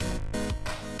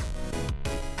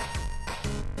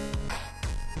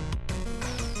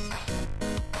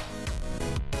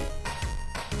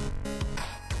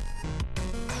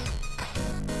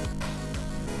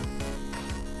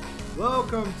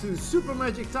Welcome to Super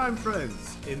Magic Time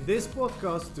Friends. In this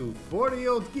podcast, two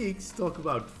 40-year-old geeks talk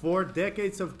about 4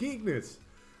 decades of geekness.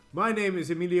 My name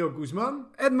is Emilio Guzman.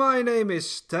 And my name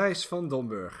is Thijs van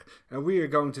Domburg. And we are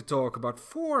going to talk about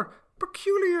 4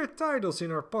 peculiar titles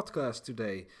in our podcast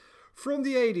today. From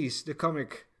the 80s, the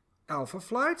comic Alpha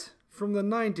Flight. From the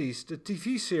 90s, the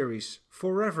TV series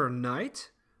Forever Knight.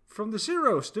 From the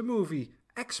Zeros, the movie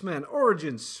X-Men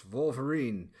Origins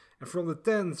Wolverine. And from the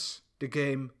 10s, the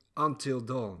game Until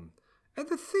Dawn. And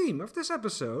the theme of this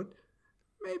episode,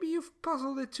 maybe you've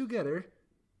puzzled it together.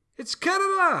 It's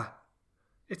Canada!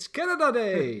 It's Canada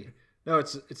Day! No,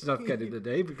 it's not Canada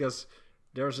Day because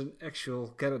there's an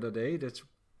actual Canada Day. That's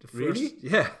the first. Really?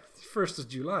 Yeah, the 1st of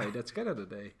July. That's Canada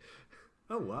Day.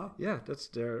 Oh wow! Yeah, that's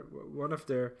one of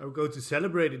their. I'm going to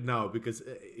celebrate it now because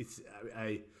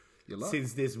You love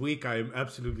since this week I am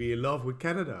absolutely in love with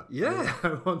Canada. Yeah.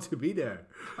 I want to be there.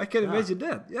 I can imagine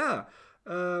that. Yeah.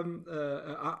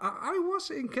 I was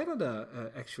in Canada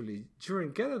actually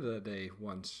during Canada Day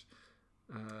once.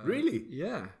 Really?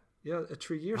 Yeah.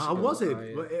 3 years How ago. was it?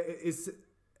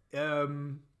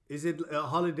 Is it a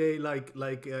holiday like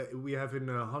we have in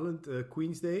Holland,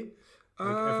 Queen's Day?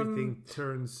 Like everything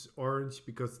turns orange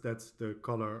because that's the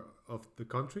color of the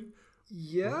country?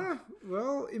 Yeah,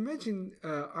 well, imagine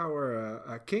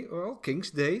our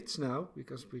King's Day it's now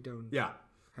because we don't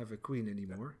have a queen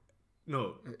anymore.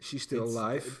 No, She's still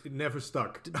alive. It never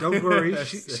stuck. Don't worry,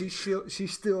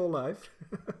 she's still alive.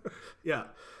 Yeah.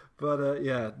 But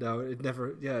no, it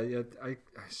never. I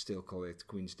still call it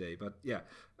Queen's Day. But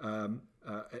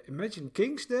imagine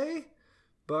King's Day,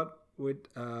 but with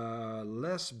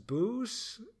less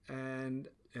booze and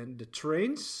the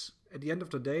trains. At the end of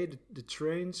the day, the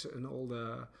trains and all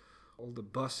the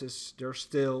buses, they're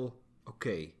still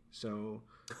okay. So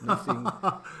nothing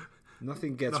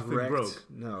gets Nothing wrecked. broke.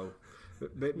 No,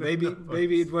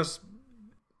 maybe it was.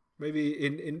 Maybe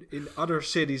in other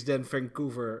cities than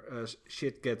Vancouver,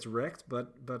 shit gets wrecked.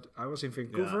 But I was in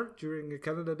Vancouver during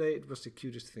Canada Day. It was the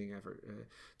cutest thing ever.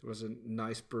 There was a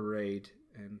nice parade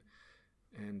and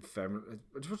family.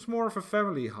 It was more of a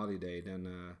family holiday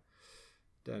than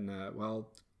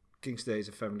King's Day is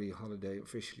a family holiday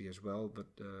officially as well. But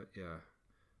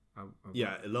A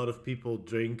lot of people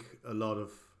drink a lot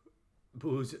of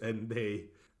booze and they.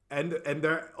 And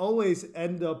there always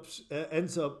ends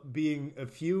up being a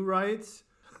few riots,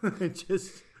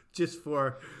 just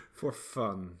for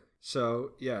fun.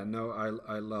 So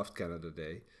I loved Canada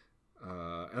Day,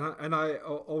 and I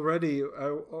already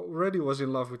was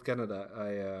in love with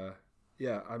Canada.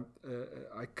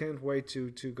 I can't wait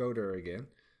to go there again.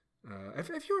 Have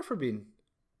you ever been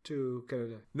to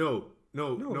Canada? No,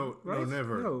 right?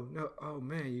 never. No. Oh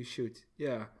man, you should.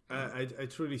 Yeah. I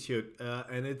truly should,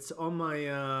 and it's on my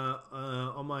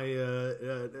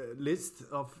list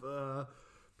of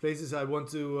places I want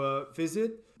to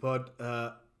visit. But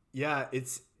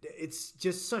it's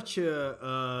just such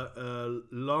a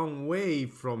long way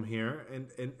from here,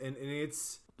 and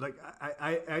it's like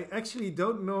I actually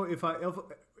don't know if I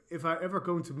ever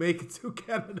going to make it to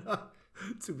Canada,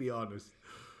 to be honest.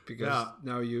 Because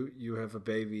now you have a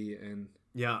baby and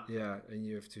and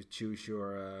you have to choose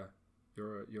your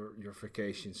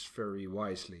vacations very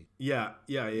wisely. Yeah,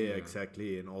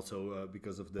 exactly, and also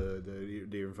because of the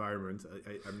environment,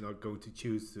 I'm not going to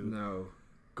choose to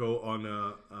go on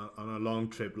a long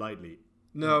trip lightly.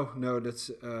 No,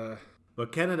 that's.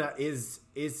 But Canada is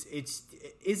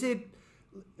it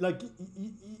like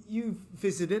you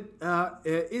visited?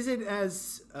 Is it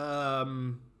as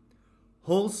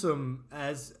wholesome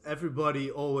as everybody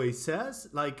always says?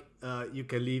 Like you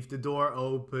can leave the door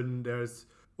open.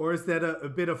 Or is that a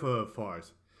bit of a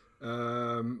farce?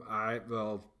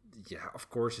 Of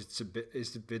course it's a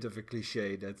bit of a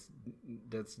cliche. That's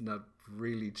not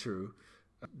really true.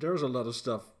 There's a lot of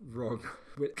stuff wrong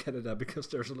with Canada because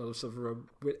there's a lot of stuff wrong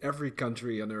with every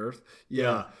country on earth.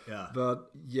 Yeah.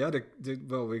 But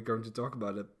we're going to talk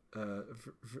about it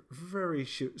very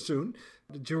soon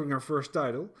during our first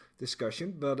title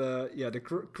discussion. But the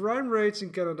crime rates in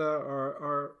Canada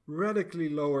are radically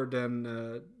lower than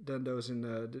those in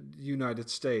the United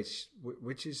States,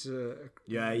 which is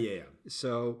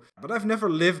So, but I've never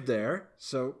lived there,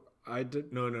 so I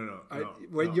did. No.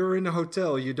 When you're in a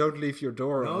hotel, you don't leave your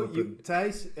door open.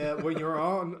 Thijs, when you're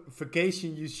on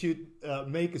vacation, you should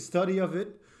make a study of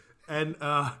it. And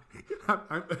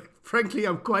frankly,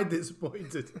 I'm quite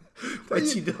disappointed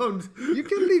that you don't. You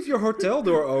can leave your hotel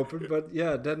door open, but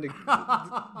then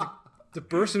the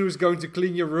person who's going to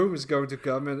clean your room is going to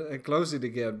come and close it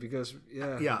again because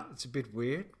it's a bit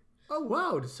weird. Oh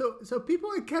wow! So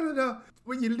people in Canada,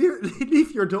 when you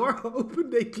leave your door open,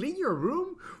 they clean your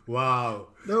room. Wow!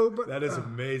 No, but that is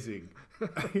amazing.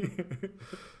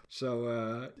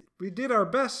 So we did our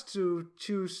best to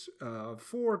choose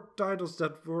 4 titles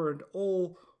that weren't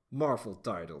all Marvel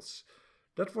titles.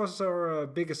 That was our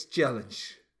biggest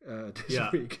challenge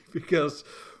this week, because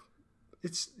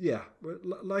it's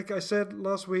like I said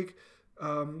last week,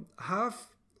 half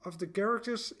of the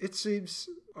characters, it seems,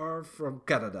 are from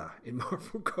Canada in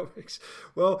Marvel Comics.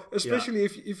 Well, especially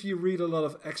if you read a lot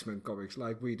of X-Men comics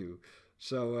like we do.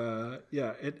 So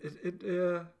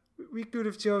we could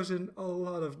have chosen a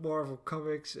lot of Marvel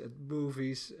comics and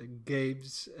movies and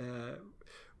games.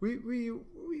 We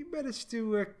managed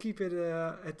to keep it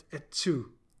at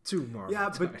two Marvel. Yeah,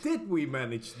 but did we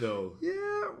manage though?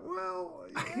 Yeah, well.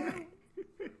 Yeah.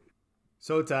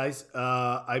 So Thijs,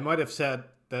 I might have said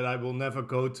that I will never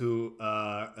go to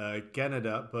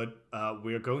Canada, but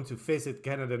we're going to visit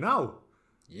Canada now.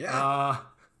 Yeah.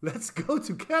 Let's go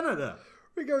to Canada.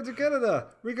 We're going to Canada.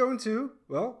 We're going to,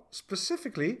 well,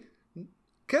 specifically,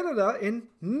 Canada in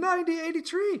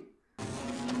 1983.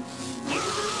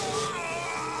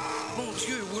 Mon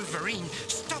Dieu, Wolverine,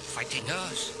 stop fighting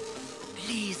us.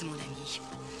 Please, mon ami,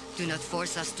 do not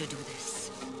force us to do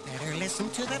this. Better listen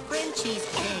to the Frenchies,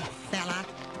 big fella.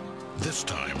 This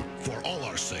time, for all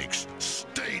our sakes,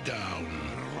 stay down.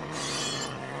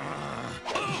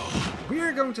 We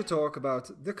are going to talk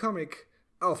about the comic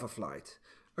Alpha Flight,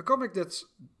 a comic that's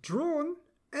drawn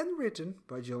and written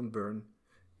by John Byrne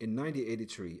in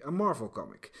 1983, a Marvel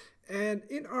comic. And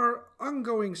in our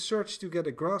ongoing search to get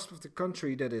a grasp of the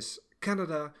country that is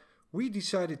Canada, we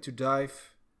decided to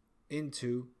dive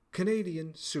into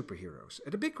Canadian superheroes.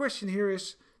 And the big question here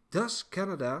is, does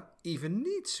Canada even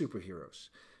need superheroes?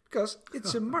 Because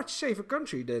it's a much safer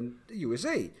country than the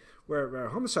USA, where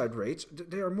homicide rates,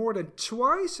 there are more than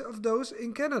twice of those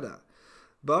in Canada.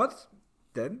 But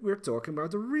then we're talking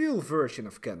about the real version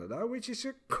of Canada, which is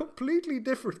a completely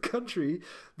different country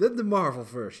than the Marvel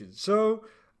version. So,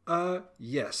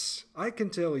 yes, I can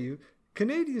tell you,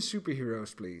 Canadian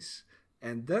superheroes, please.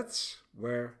 And that's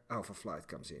where Alpha Flight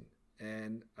comes in.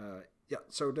 And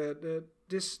so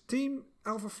this team,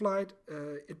 Alpha Flight,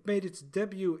 it made its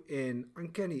debut in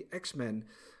Uncanny X-Men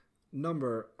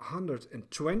number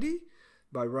 120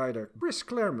 by writer Chris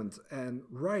Claremont and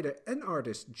writer and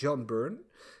artist John Byrne.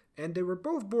 And they were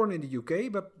both born in the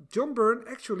UK, but John Byrne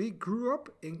actually grew up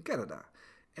in Canada.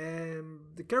 And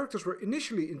the characters were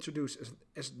initially introduced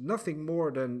as nothing more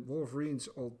than Wolverine's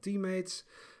old teammates.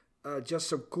 Just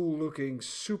some cool-looking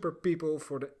super people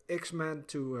for the X-Men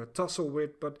to tussle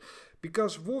with. But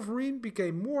because Wolverine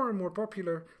became more and more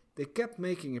popular, they kept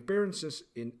making appearances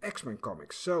in X-Men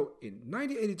comics. So in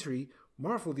 1983,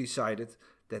 Marvel decided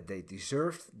that they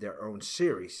deserved their own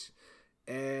series.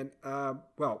 And,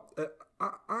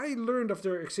 I learned of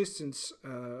their existence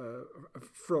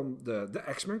from the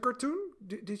X-Men cartoon.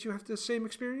 Did you have the same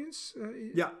experience?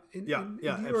 In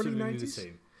the early 90s? The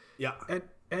same. Yeah.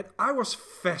 And I was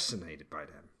fascinated by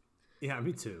them. Yeah,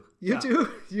 me too. You too?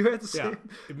 You had the same?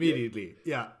 Yeah, immediately.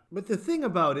 Yeah. But the thing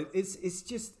about it is, it's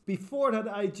just, before that,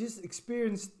 I just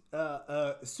experienced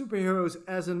superheroes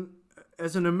as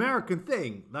an American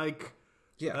thing. Like,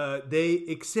 they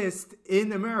exist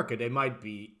in America. They might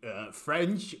be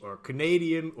French or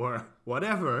Canadian or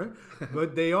whatever,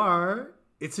 but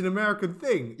it's an American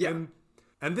thing. Yeah.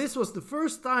 And this was the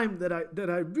first time that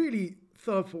I really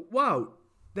thought, wow,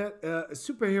 that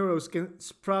superheroes can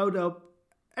sprout up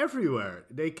everywhere.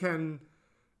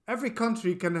 Every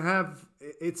country can have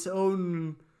its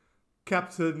own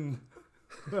captain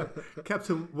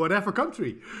whatever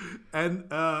country. And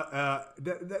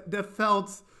that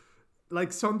felt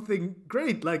like something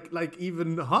great, like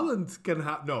even Holland can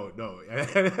have. No, I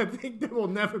think there will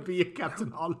never be a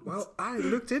Captain Holland. Well, I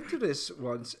looked into this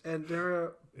once, and there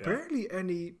are barely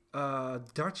any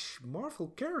Dutch Marvel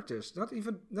characters. Not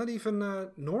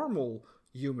even normal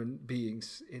human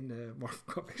beings in Marvel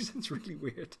comics. It's really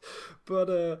weird, but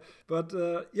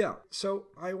yeah. So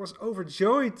I was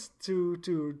overjoyed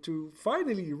to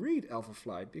finally read Alpha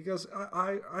Flight, because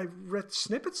I read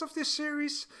snippets of this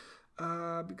series.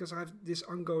 Because I have this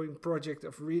ongoing project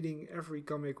of reading every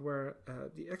comic where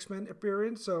the X-Men appear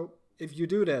in. So if you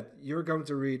do that, you're going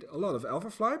to read a lot of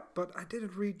Alpha Flight, but I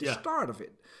didn't read the start of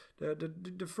it,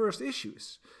 the first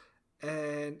issues.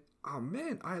 And, oh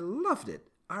man, I loved it.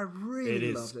 I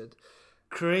really loved it.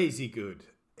 Crazy good.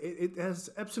 It has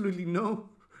absolutely no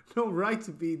right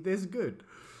to be this good.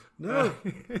 No,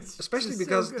 especially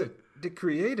because the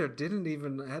creator didn't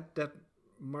even have that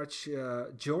much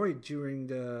joy during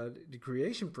the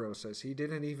creation process. He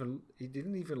didn't even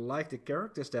like the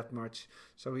characters that much,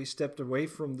 so he stepped away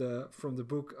from the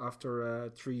book after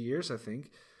 3 years, I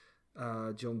think.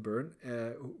 John Byrne,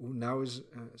 who now is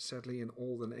sadly an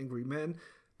old and angry man,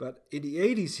 but in the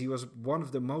 80s he was one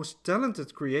of the most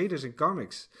talented creators in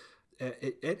comics.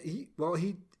 He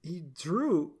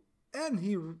drew and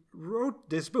he wrote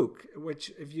this book,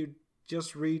 which if you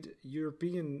just read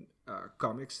European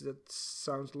comics, that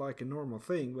sounds like a normal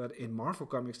thing, but in Marvel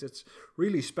Comics that's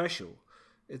really special.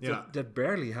 That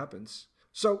barely happens.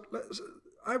 So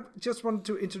I just wanted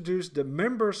to introduce the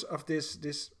members of this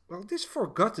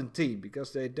forgotten team,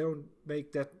 because they don't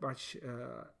make that much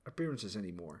appearances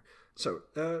anymore. So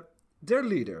their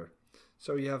leader.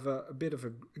 So you have a bit of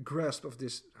a grasp of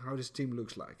this, how this team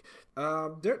looks like.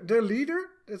 Their leader,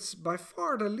 it's by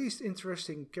far the least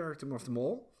interesting character of them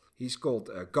all. He's called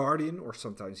Guardian, or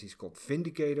sometimes he's called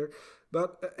Vindicator.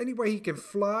 But anyway, he can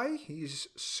fly, he's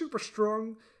super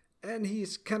strong, and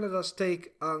he's Canada's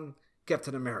take on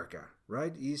Captain America,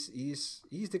 right? He's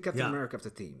the Captain America of the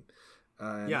team.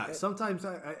 Sometimes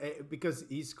I because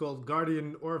he's called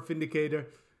Guardian or Vindicator,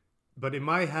 but in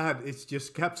my head it's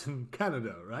just Captain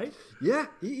Canada, right? Yeah,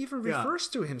 he even refers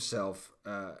to himself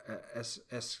as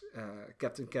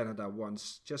Captain Canada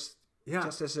once, just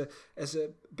as a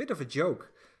bit of a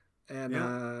joke. And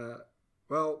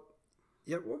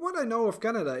what I know of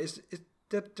Canada is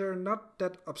that they're not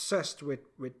that obsessed with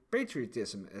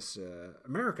patriotism as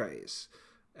America is.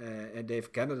 And they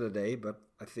have Canada Day, but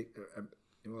I think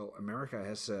America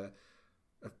has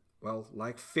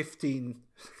like 15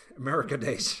 America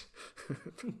Days,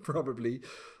 probably.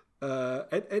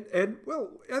 And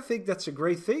I think that's a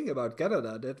great thing about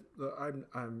Canada. That I'm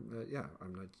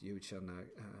not huge on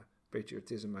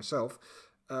patriotism myself,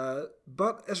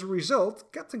 but as a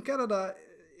result, Captain Canada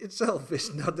itself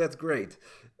is not that great.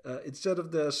 Instead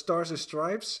of the Stars and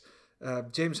Stripes,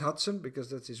 James Hudson, because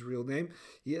that's his real name,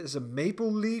 he has a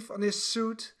maple leaf on his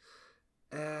suit.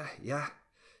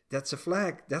 That's a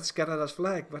flag. That's Canada's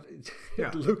flag, but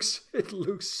it looks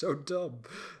so dumb.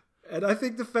 And I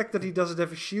think the fact that he doesn't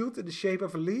have a shield in the shape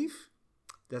of a leaf,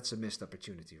 that's a missed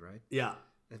opportunity, right? Yeah,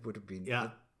 that would have been. Yeah,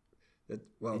 it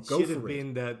should have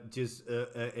been that just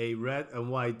a red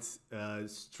and white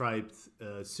striped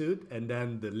suit, and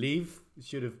then the leaf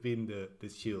should have been the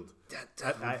shield.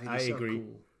 I so agree.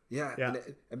 Cool. Yeah.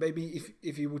 And maybe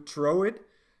if you would throw it,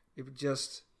 it would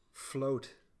just float.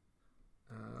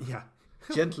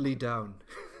 Gently down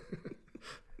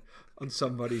on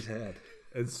somebody's head.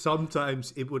 And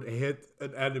sometimes it would hit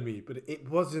an enemy, but it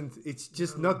wasn't. It's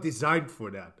just not designed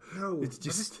for that. No, it's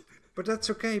just. But that's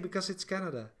okay because it's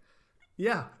Canada.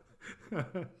 Yeah.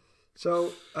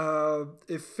 So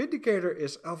if Vindicator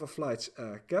is Alpha Flight's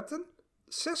captain,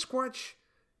 Sasquatch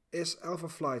is Alpha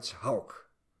Flight's Hulk.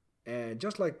 And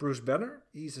just like Bruce Banner,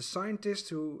 he's a scientist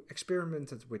who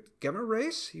experimented with gamma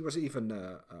rays. He was even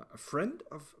a friend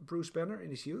of Bruce Banner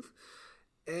in his youth.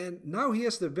 And now he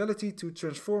has the ability to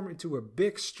transform into a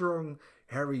big, strong,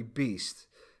 hairy beast.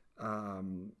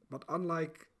 But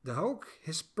unlike the Hulk,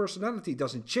 his personality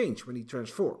doesn't change when he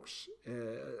transforms.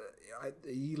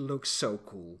 He looks so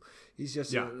cool. He's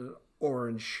just an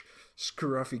orange,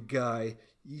 scruffy guy.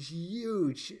 He's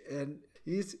huge, and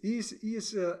he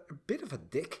is a bit of a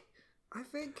dick, I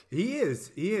think. He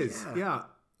is. Yeah.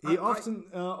 He often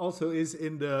also is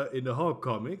in the Hulk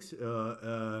comics.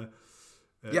 A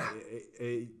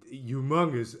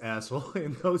humongous asshole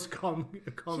in those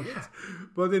comics,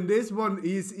 but in this one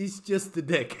he's just a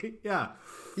dick.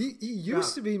 He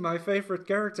used to be my favorite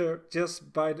character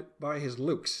just by his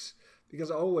looks, because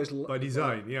I always by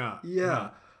design.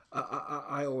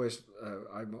 I always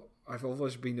I've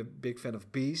always been a big fan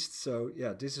of Beast, so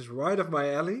this is right up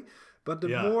my alley. But the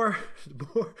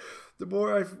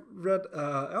more I've read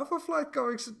Alpha Flight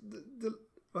comics,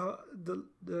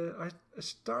 I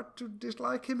start to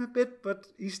dislike him a bit, but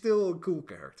he's still a cool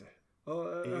character.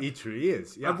 He truly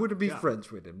is. Yeah, I wouldn't be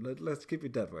friends with him. Let's keep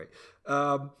it that way.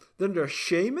 Then there's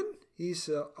Shaman. He's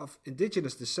of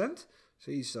indigenous descent,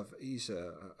 so he's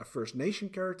a First Nation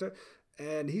character,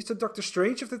 and he's the Doctor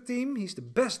Strange of the team. He's the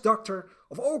best doctor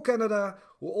of all Canada,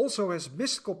 who also has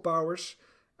mystical powers.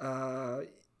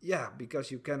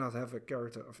 Because you cannot have a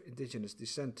character of indigenous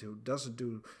descent who doesn't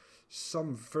do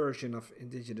some version of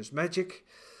indigenous magic.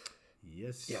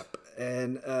 Yes. Yep.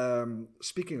 And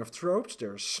speaking of tropes,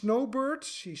 there's Snowbird.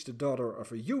 She's the daughter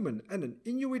of a human and an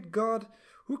Inuit god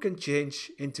who can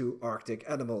change into Arctic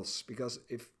animals. Because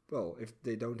if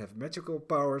they don't have magical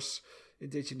powers,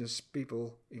 indigenous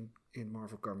people in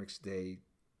Marvel Comics, they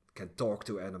can talk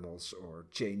to animals or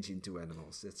change into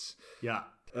animals.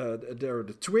 There are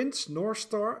the twins, North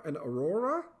Star and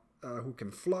Aurora, who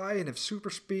can fly and have super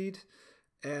speed.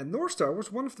 And North Star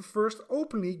was one of the first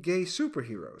openly gay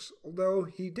superheroes, although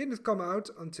he didn't come out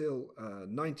until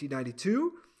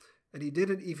 1992, and he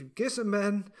didn't even kiss a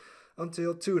man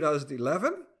until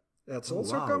 2011. That's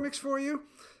also comics for you.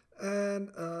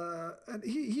 And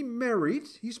he married.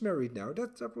 He's married now.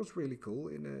 That was really cool.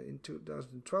 In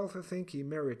 2012, I think he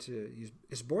married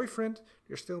his boyfriend.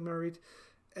 They're still married.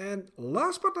 And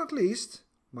last but not least,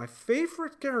 my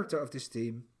favorite character of this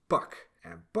team, Puck.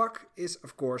 And Puck is,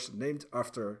 of course, named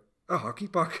after a hockey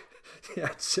puck. Yeah,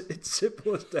 it's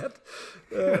simple as that.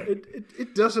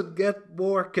 It doesn't get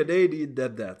more Canadian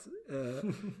than that.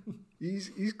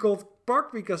 He's called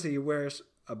Puck because he wears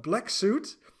a black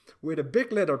suit with a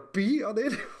big letter P on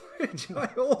it, which I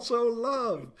also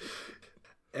love.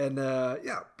 And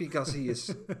because he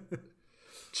is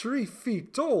 3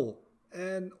 feet tall.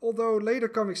 And although later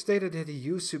comics stated that he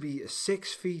used to be a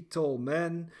 6 feet tall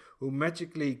man who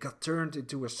magically got turned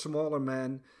into a smaller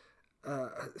man,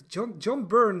 John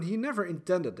Byrne, he never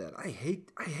intended that. I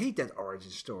hate that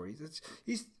origin story.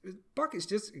 Puck is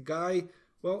just a guy.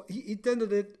 Well, he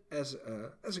intended it as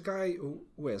a guy who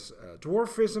has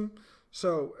dwarfism,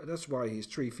 so that's why he's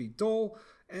 3 feet tall.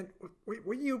 And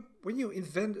when you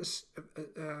invent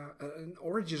an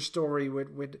origin story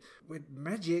with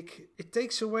magic, it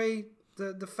takes away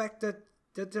the fact that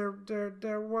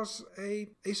there was a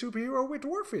superhero with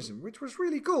dwarfism, which was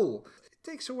really cool. It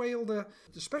takes away all the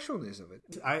specialness of it.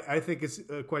 I think it's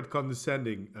quite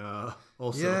condescending.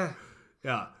 Also,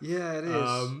 yeah, it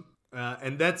is.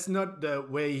 And that's not the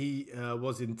way he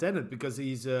was intended, because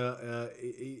he's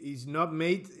not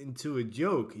made into a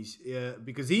joke. He's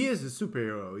because he is a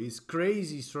superhero. He's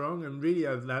crazy strong and really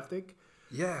athletic.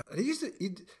 Yeah, and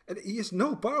he has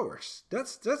no powers.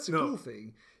 That's the cool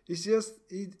thing. He's just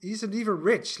he isn't even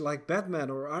rich like Batman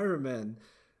or Iron Man.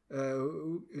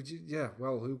 Who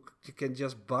can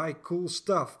just buy cool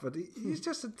stuff, but he's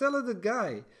just a talented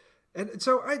guy. And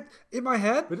so in my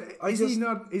head,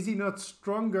 is he not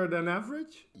stronger than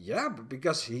average? Yeah, but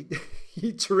because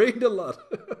he trained a lot.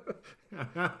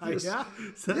 Yeah,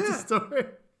 that's the story.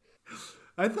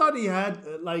 I thought he had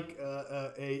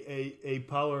a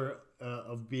power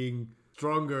of being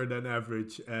stronger than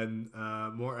average and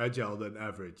more agile than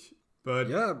average. But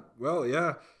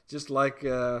just like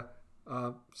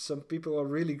some people are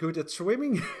really good at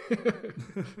swimming.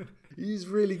 He's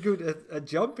really good at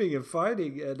jumping and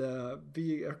fighting and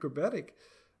being acrobatic.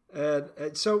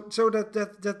 And so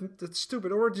that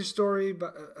stupid origin story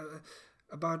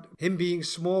about him being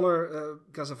smaller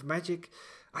because of magic,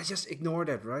 I just ignore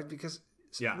that, right? Because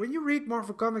when you read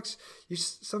Marvel Comics, you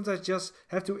sometimes just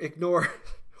have to ignore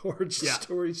origin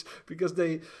stories because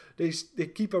they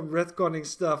keep on retconning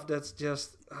stuff that's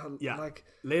just like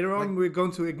later on we're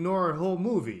going to ignore a whole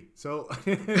movie, so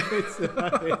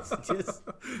it's just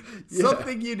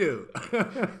something you do.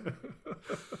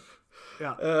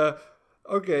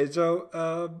 Okay,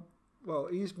 so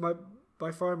he's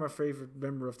by far my favorite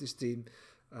member of this team.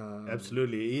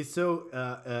 Absolutely, he's so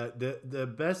the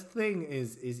best thing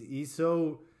is he's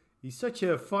such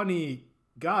a funny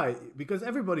guy because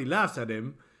everybody laughs at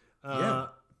him.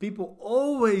 People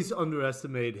always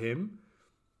underestimate him,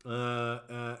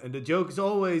 and the joke is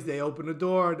always they open the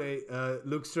door, they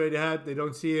look straight ahead, they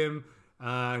don't see him,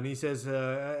 and he says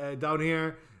down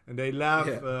here, and they laugh.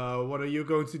 What are you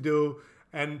going to do?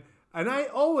 And I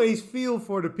always feel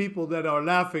for the people that are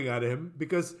laughing at him,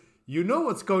 because you know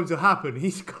what's going to happen.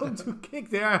 He's going to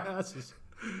kick their asses,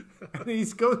 and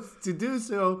he's going to do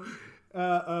so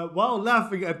while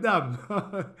laughing at them.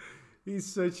 He's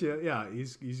such a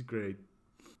he's great.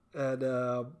 And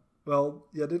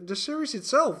the series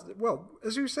itself,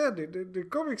 as you said, the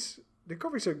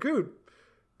comics are good,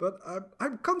 but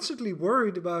I'm constantly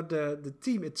worried about the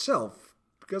team itself,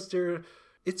 because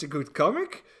it's a good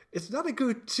comic, it's not a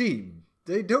good team.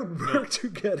 They don't work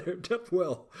together that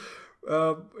well.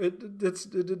 That's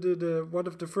the one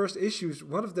of the first issues.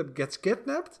 One of them gets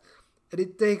kidnapped, and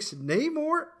it takes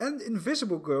Namor and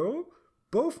Invisible Girl,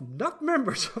 both not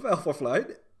members of Alpha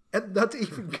Flight and not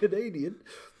even Canadian,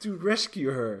 to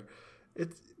rescue her.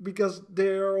 Because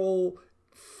they're all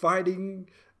fighting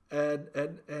and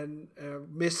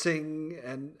missing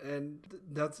and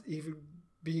not even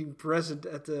being present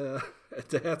at the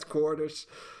headquarters.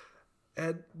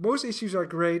 And most issues are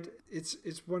great.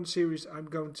 It's one series I'm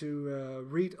going to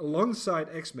read alongside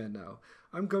X-Men now.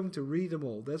 I'm going to read them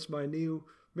all. That's my new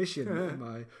mission in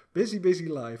my busy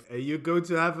life. You're going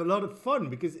to have a lot of fun,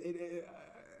 because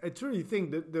I truly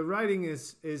think that the writing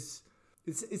is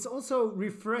it's also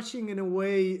refreshing in a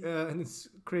way, and it's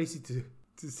crazy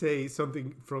to to say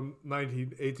something from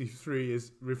 1983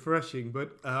 is refreshing,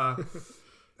 but I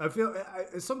feel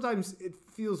sometimes it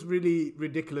feels really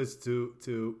ridiculous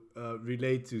to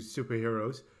relate to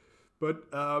superheroes, but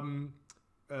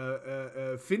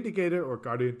Vindicator or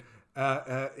Guardian,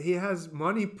 he has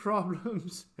money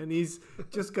problems and he's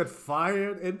just got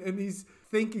fired and he's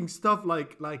thinking stuff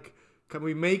like can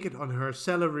we make it on her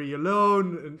salary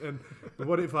alone? And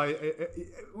what if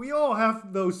we all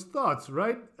have those thoughts,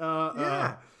 right?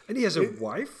 And he has a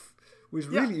wife who is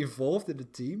really involved in the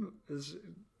team.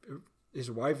 His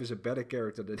wife is a better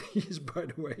character than he is, by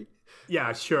the way.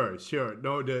 Yeah, sure.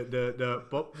 No,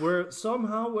 but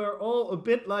we're all a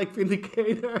bit like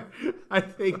Vindicator, I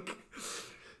think.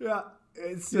 Yeah,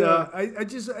 it's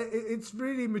it's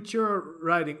really mature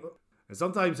writing, and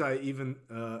sometimes I even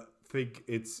think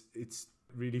it's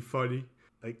really funny.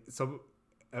 Like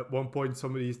at one point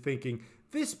somebody is thinking,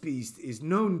 "This beast is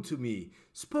known to me,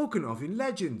 spoken of in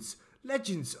legends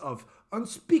of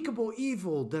unspeakable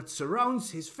evil that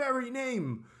surrounds his very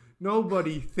name."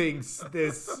 Nobody thinks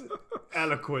this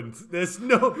eloquent. There's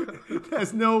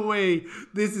no way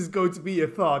this is going to be a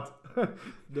thought.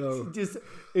 No. Just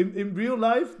in real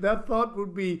life, that thought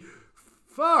would be,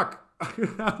 fuck.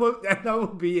 that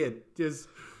would be it. Just,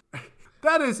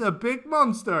 that is a big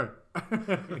monster.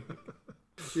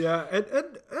 Yeah, and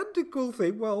the cool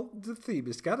thing, well, the theme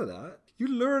is Canada. You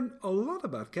learn a lot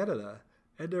about Canada.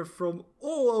 And they're from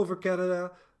all over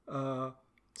Canada.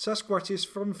 Sasquatch is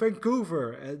from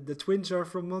Vancouver and the twins are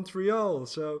from Montreal.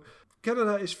 So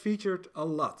Canada is featured a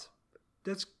lot.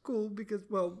 That's cool because,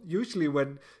 well, usually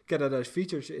when Canada is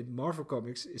featured in Marvel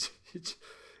Comics,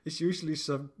 it's usually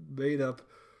some made-up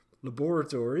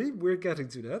laboratory. We're getting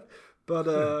to that. But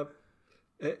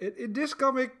in this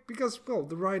comic, because, well,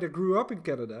 the writer grew up in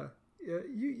Canada,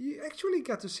 you actually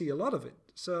get to see a lot of it.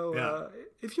 So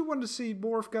if you want to see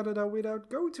more of Canada without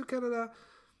going to Canada,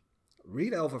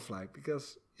 read Alpha Flight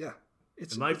because,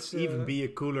 it might even be a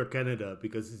cooler Canada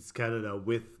because it's Canada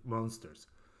with monsters.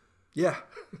 Yeah.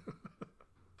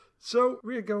 So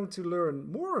we're going to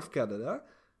learn more of Canada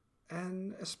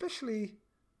and especially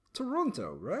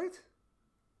Toronto, right?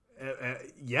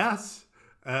 Yes.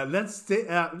 Let's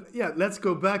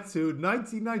go back to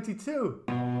 1992.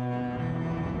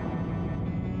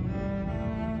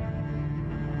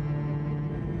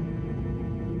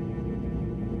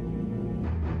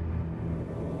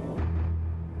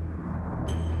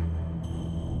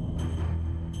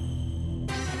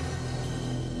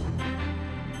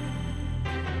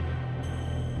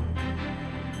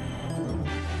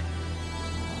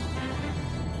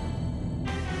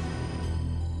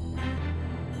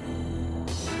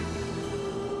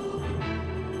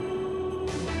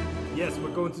 Yes,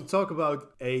 we're going to talk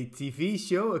about a TV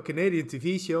show, a Canadian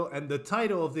TV show, and the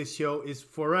title of this show is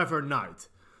Forever Knight.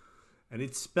 And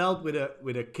it's spelled with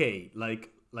a K, like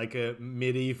a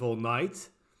medieval knight.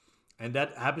 And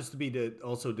that happens to be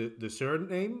also the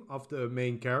surname of the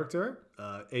main character,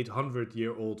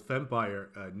 800-year-old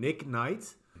vampire Nick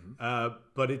Knight. Mm-hmm.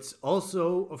 But it's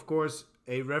also, of course,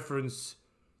 a reference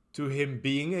to him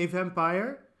being a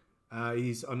vampire.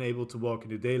 He's unable to walk in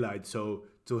the daylight, so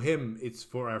to him it's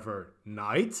forever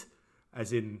night,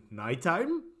 as in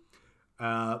nighttime.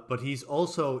 But he's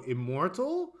also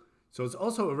immortal, so it's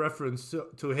also a reference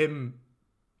to him.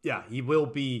 Yeah, he will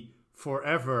be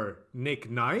forever Nick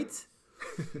Knight,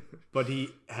 but he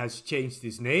has changed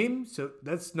his name, so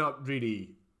that's not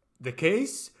really the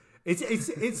case.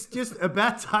 It's just a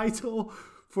bad title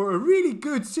for a really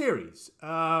good series.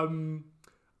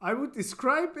 I would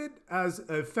describe it as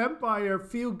a vampire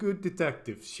feel-good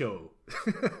detective show.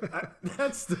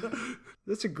 That's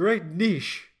a great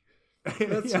niche.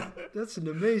 That's an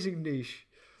amazing niche.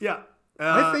 Yeah,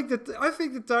 I think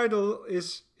the title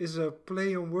is a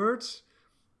play on words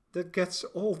that gets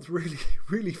old really,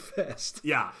 really fast.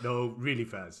 Yeah, no, really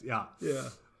fast. Yeah.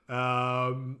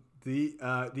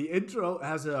 The intro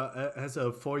has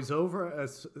a voiceover,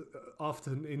 as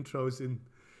often intros in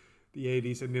the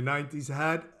 80s and the 90s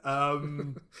had.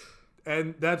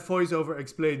 And that voiceover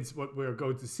explains what we're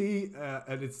going to see,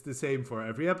 and it's the same for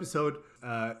every episode.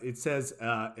 It says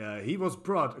he was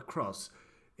brought across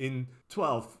in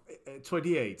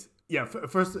 1228. Yeah,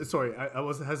 first, sorry, I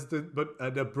was hesitant, but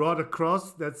the brought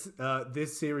across, that's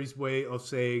this series' way of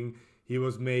saying he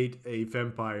was made a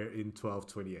vampire in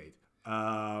 1228.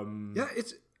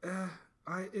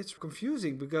 It's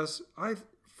confusing because I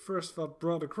first thought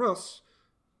brought across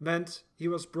meant he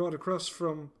was brought across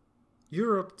from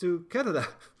Europe to Canada.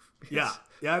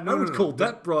 I would call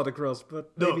that brought across,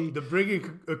 but maybe the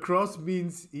bringing across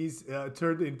means he's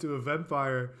turned into a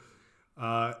vampire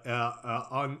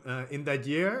in that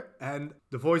year, and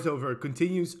the voiceover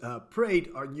continues.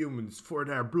 Preyed on humans for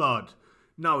their blood.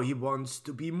 Now he wants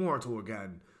to be mortal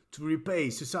again, to repay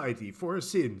society for his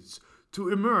sins, to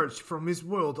emerge from his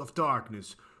world of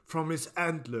darkness, from his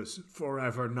endless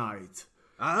forever night.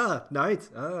 Night.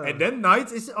 And then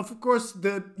night is, of course,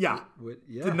 the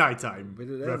nighttime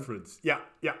reference. Yeah.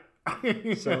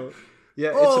 So,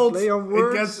 yeah, old. It's a play on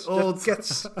words. It gets old.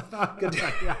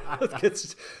 That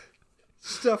gets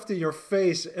stuffed in your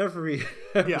face every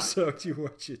episode you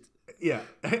watch it. Yeah,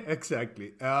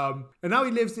 exactly. And now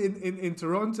he lives in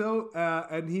Toronto,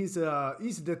 and he's a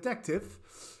detective.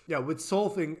 Yeah, with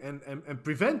solving and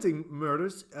preventing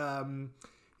murders.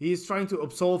 He is trying to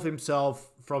absolve himself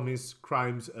from his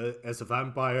crimes as a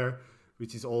vampire,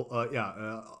 which is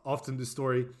often the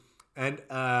story. And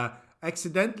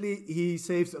accidentally, he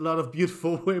saves a lot of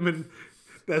beautiful women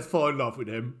that fall in love with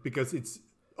him, because it's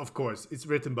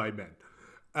written by men.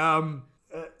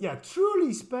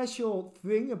 Truly special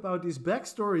thing about this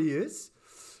backstory is,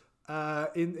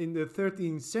 in the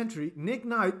 13th century, Nick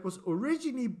Knight was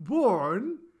originally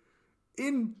born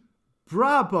in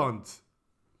Brabant.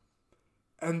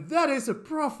 And that is a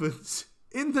province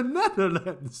in the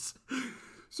Netherlands.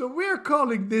 So we're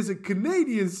calling this a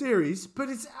Canadian series, but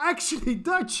it's actually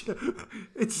Dutch. He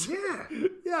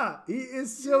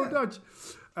is so Dutch.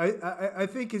 I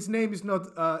think his name is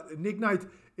not Nick Knight.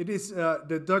 It is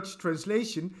the Dutch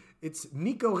translation. It's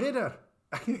Nico Ridder.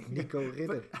 Nico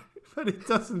Ridder. But it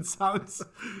doesn't sound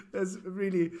as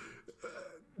really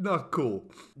not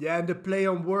cool. Yeah, and the play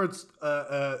on words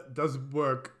doesn't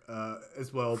work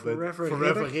as well. Forever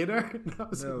Ridder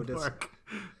doesn't work.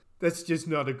 That's just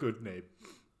not a good name.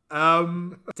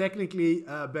 Technically,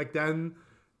 back then,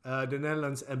 the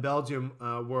Netherlands and Belgium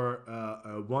were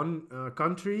one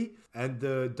country, and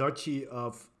the Duchy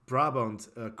of Brabant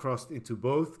crossed into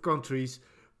both countries,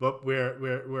 but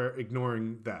we're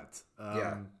ignoring that.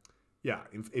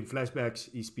 In flashbacks,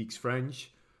 he speaks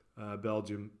French.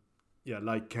 Belgium,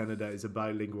 like Canada, is a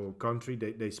bilingual country.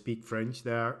 They speak French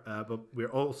there, but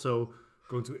we're also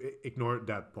going to ignore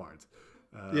that part.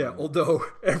 Although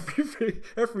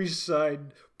every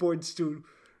sign points to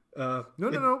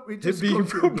we just being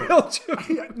from Belgium.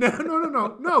 No,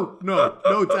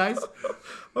 Thijs.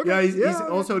 Okay, he's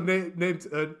also named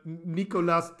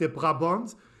Nicolas de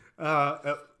Brabant.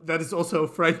 That is also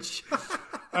French.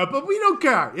 But we don't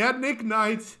care. Yeah, Nick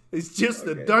Knight is just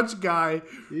a Dutch guy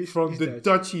from the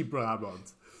Duchy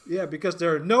Brabant. Yeah, because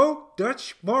there are no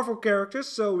Dutch Marvel characters,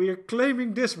 so we're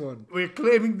claiming this one.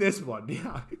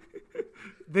 Yeah.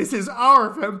 This is our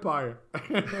vampire.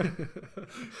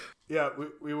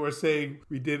 We were saying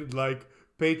we didn't like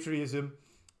patriotism,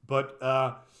 but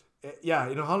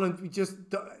in Holland we just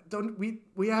don't.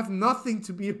 We have nothing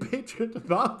to be a patriot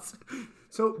about.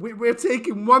 So we're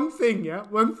taking one thing, just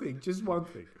one thing. We just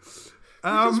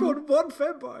want one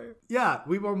vampire. Yeah,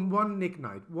 we want one Nick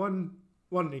Knight, one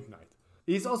Nick Knight.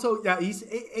 He's also he's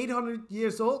 800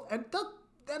 years old, and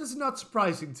that is not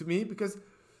surprising to me, because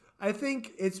I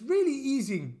think it's really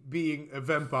easy being a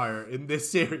vampire in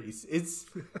this series. It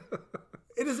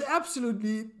is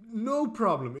absolutely no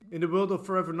problem. In the world of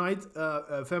Forever Night,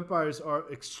 vampires are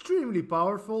extremely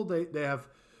powerful. They have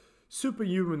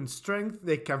superhuman strength.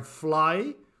 They can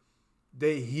fly.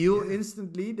 They heal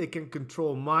instantly. They can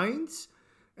control minds.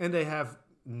 And they have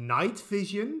night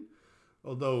vision.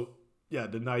 Although,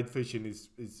 the night vision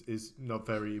is not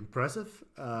very impressive.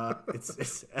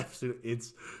 It's absolutely...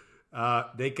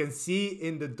 they can see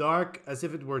in the dark as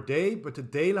if it were day, but the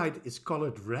daylight is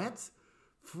colored red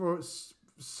for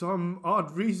some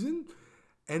odd reason.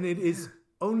 And it is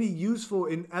only useful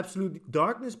in absolute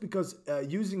darkness, because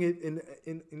using it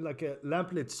in like a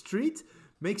lamplit street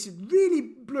makes it really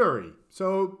blurry.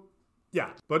 So,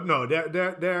 but no,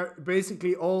 they're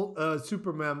basically all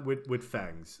Superman with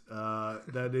fangs.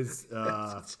 That is...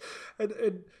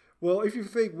 Well, if you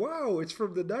think, wow, it's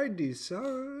from the 90s,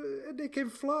 and they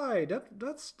can fly,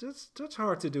 that's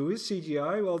hard to do. Is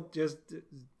CGI? Well,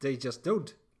 they just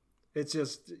don't. It's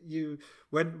just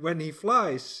when he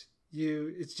flies,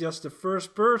 it's just the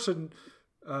first person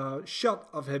shot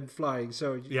of him flying.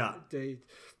 So they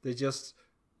just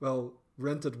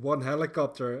rented one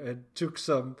helicopter and took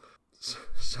some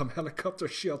helicopter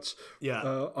shots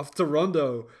of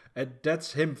Toronto, and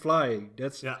that's him flying.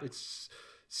 It's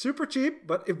super cheap,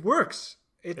 but it works.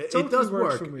 It does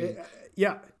work for me.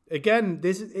 Again,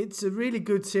 it's a really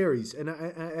good series, and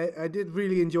I did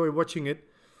really enjoy watching it,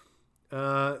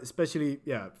 especially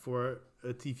for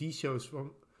a TV show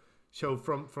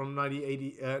from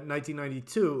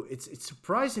 1992. It's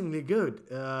surprisingly good.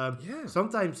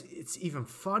 Sometimes it's even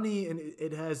funny, and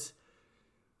it has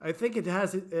I think it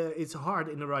has its heart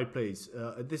in the right place.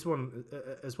 This one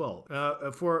as well.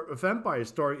 For a vampire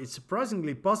story, it's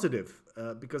surprisingly positive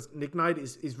because Nick Knight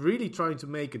is really trying to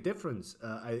make a difference.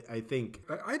 I think.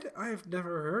 I have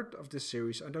never heard of this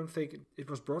series. I don't think it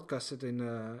was broadcasted in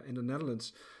the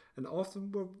Netherlands. And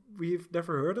often we've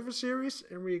never heard of a series,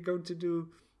 and we're going to do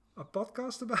a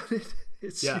podcast about it.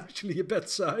 It's usually a bad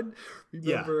sign.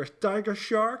 Remember Tiger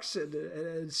Sharks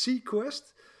and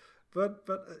Sequest. But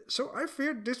so I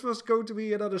feared this was going to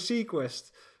be another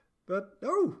Sequest. But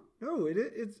no,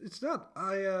 it's not.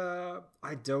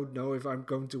 I don't know if I'm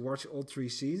going to watch all 3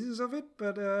 seasons of it,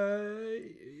 but I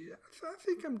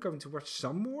think I'm going to watch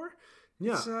some more.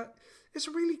 Yeah. It's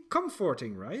really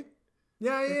comforting, right?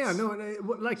 Yeah. No,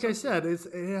 like I said, it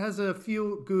has a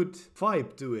feel-good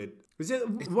vibe to it.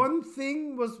 One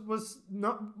thing was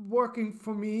not working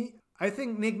for me. I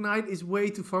think Nick Knight is way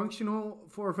too functional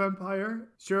for a vampire.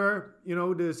 Sure,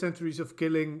 the centuries of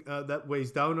killing that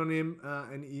weighs down on him,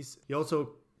 and he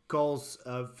also calls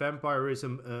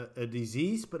vampirism a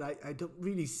disease, but I don't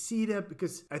really see that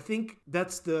because I think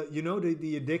that's the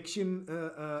addiction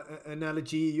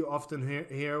analogy you often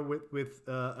hear with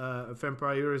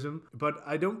vampirism, but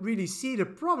I don't really see the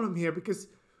problem here because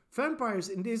vampires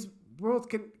in this world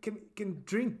can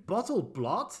drink bottled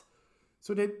blood,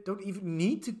 so they don't even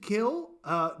need to kill.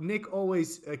 Nick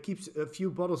always keeps a few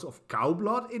bottles of cow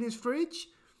blood in his fridge.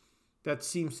 That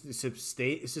seems to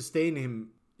sustain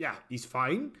him. Yeah, he's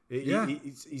fine.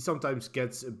 He sometimes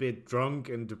gets a bit drunk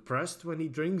and depressed when he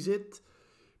drinks it.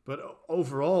 But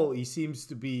overall, he seems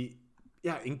to be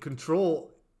in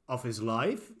control of his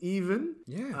life even.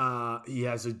 Yeah. He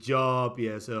has a job. He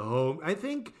has a home. I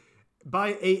think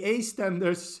by AA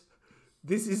standards,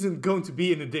 this isn't going to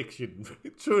be an addiction.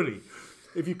 Truly.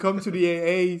 If you come to the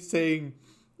AA saying,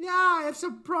 I have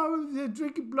some problems with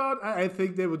drinking blood, I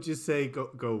think they would just say,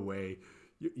 go away.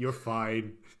 You're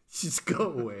fine. Just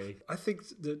go away. I think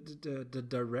the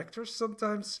director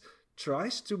sometimes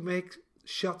tries to make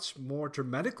shots more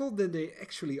dramatical than they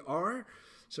actually are.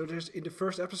 So there's in the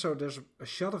first episode, there's a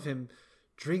shot of him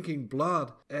drinking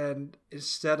blood, and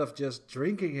instead of just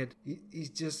drinking it,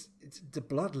 the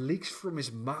blood leaks from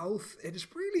his mouth, and it's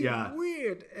really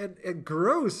weird and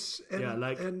gross.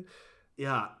 And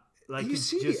you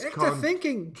see the actor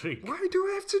thinking, drink. Why do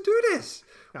I have to do this?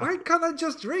 Why can't I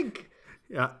just drink?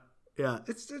 Yeah.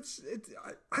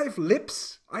 I have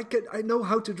lips. I know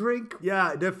how to drink.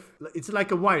 Yeah, it's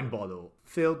like a wine bottle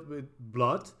filled with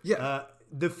blood. Yeah.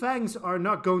 The fangs are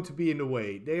not going to be in the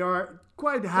way. They are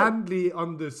quite handily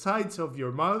on the sides of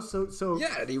your mouth. So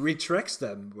yeah, and he retracts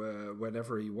them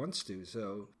whenever he wants to.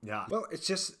 So well, it's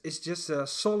just a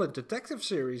solid detective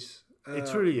series. It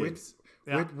really is.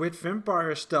 With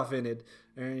vampire stuff in it,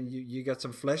 and you get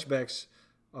some flashbacks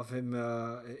of him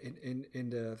in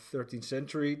the 13th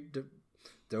century.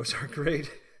 Those are great.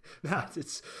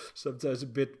 It's sometimes a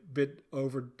bit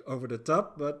over the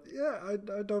top, but I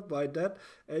don't mind that.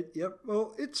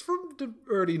 Well, it's from the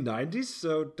early 90s,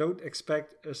 so don't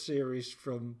expect a series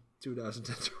from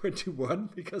 2021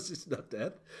 because it's not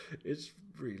that. It's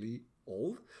really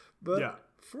old, but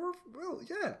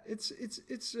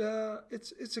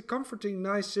it's a comforting,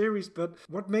 nice series. But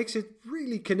what makes it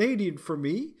really Canadian for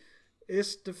me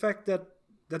is the fact that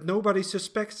nobody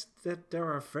suspects that there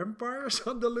are vampires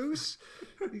on the loose,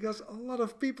 because a lot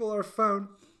of people are found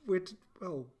with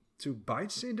 2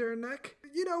 bites in their neck.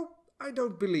 I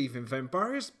don't believe in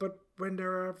vampires, but when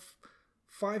there are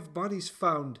 5 bodies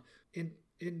found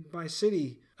in my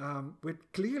city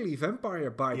with clearly vampire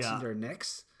bites in their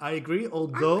necks, I agree.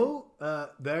 Although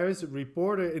there is a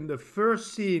reporter in the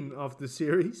first scene of the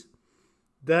series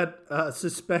that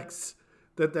suspects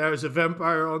that there is a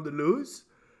vampire on the loose.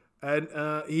 And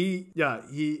he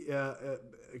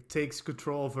takes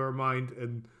control of her mind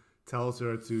and tells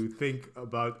her to think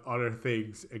about other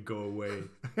things and go away.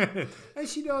 And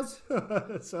she does.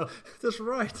 So that's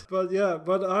right. But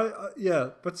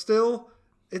but still,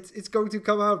 it's going to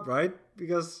come out, right?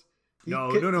 Because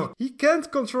he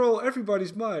can't control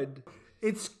everybody's mind.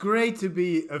 It's great to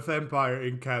be a vampire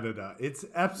in Canada. It's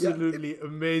absolutely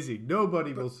amazing.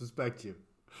 Nobody will suspect you.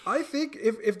 I think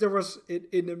if there was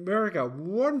in America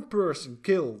one person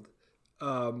killed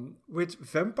with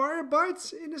vampire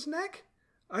bites in his neck,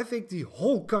 I think the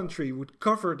whole country would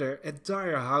cover their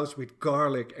entire house with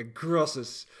garlic and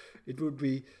crosses. It would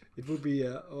be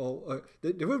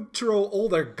they would throw all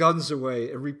their guns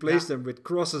away and replace them with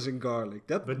crosses and garlic.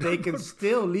 But they can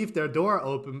still leave their door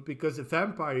open because a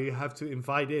vampire you have to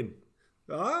invite in.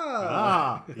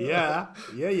 Yeah.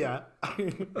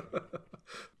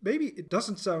 Maybe it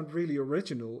doesn't sound really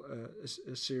original,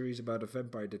 a series about a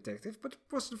vampire detective, but it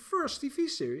was the first TV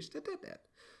series that did that.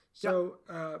 So,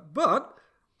 but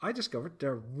I discovered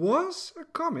there was a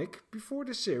comic before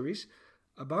the series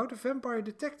about a vampire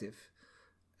detective.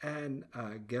 And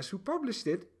guess who published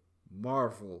it?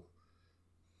 Marvel.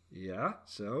 Yeah,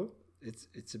 so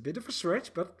it's a bit of a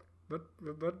stretch, but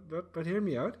hear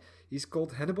me out. He's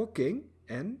called Hannibal King,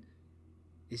 and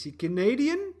is he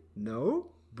Canadian?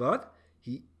 No, but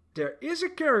there is a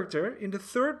character in the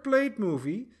third Blade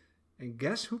movie, and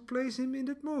guess who plays him in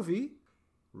that movie?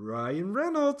 Ryan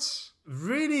Reynolds.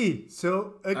 Really?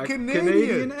 So a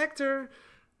Canadian actor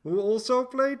who also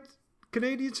played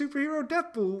Canadian superhero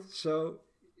Deadpool. So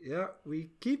yeah, we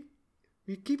keep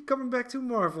coming back to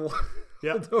Marvel.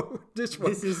 Yeah. Although this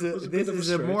is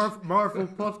a Marvel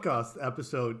podcast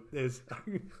episode.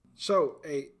 So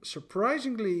a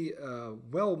surprisingly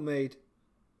well-made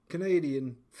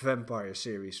Canadian vampire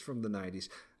series from the 90s.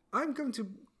 I'm going to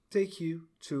take you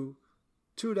to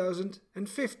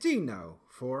 2015 now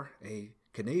for a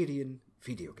Canadian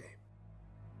video game.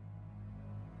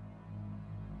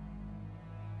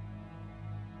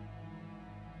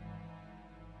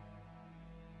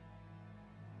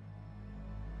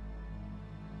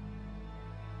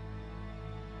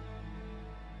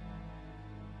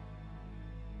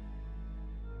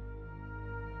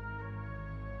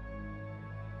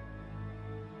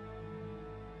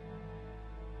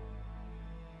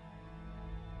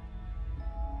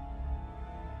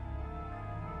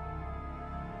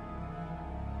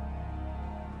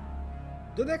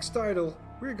 The next title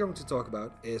we're going to talk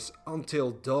about is Until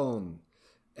Dawn.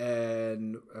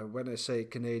 And when I say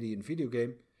Canadian video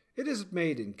game, it isn't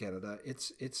made in Canada. It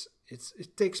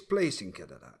takes place in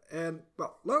Canada. And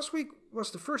well, last week was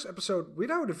the first episode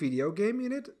without a video game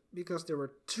in it because there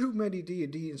were too many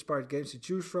D&D inspired games to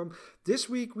choose from. This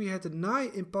week we had the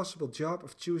nigh impossible job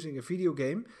of choosing a video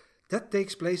game that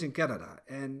takes place in Canada.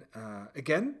 And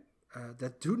again,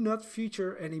 that do not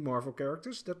feature any Marvel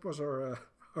characters. That was our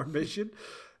mission.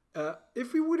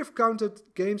 If we would have counted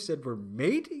games that were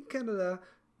made in Canada,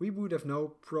 we would have no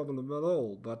problem at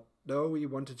all. But no, we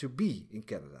wanted to be in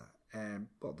Canada. And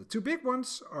well, the two big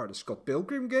ones are the Scott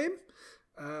Pilgrim game,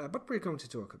 but we're going to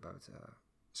talk about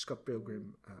Scott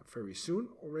Pilgrim very soon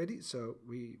already, so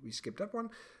we skipped that one.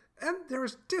 And there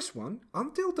is this one,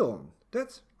 Until Dawn,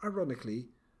 that ironically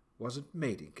wasn't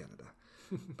made in Canada,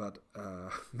 but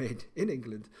made in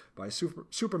England by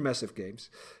Supermassive Games.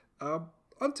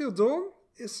 Until Dawn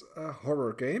is a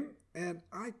horror game, and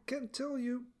I can't tell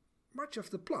you much of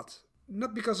the plot.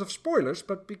 Not because of spoilers,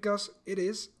 but because it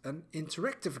is an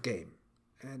interactive game.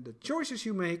 And the choices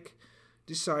you make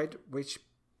decide which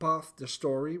path the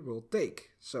story will take.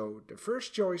 So the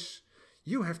first choice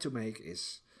you have to make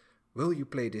is, will you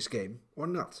play this game or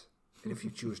not? And if you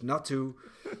choose not to,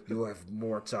 you'll have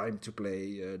more time to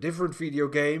play a different video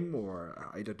game, or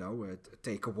I don't know,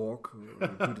 take a walk, or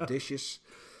do the dishes.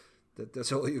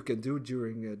 That's all you can do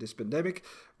during this pandemic.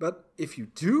 But if you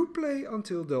do play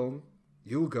Until Dawn,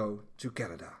 you'll go to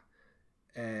Canada.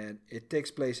 And it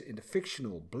takes place in the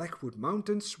fictional Blackwood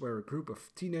Mountains, where a group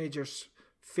of teenagers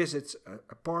visits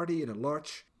a party in a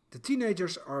lodge. The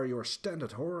teenagers are your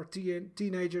standard horror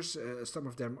teenagers. Some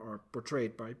of them are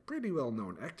portrayed by pretty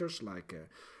well-known actors like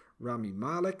Rami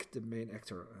Malek, the main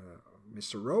actor,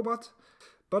 Mr. Robot.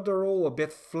 But they're all a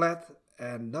bit flat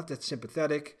and not that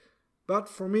sympathetic. But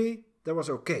for me, that was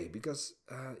okay, because,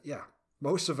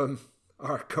 most of them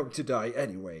are going to die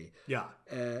anyway. Yeah.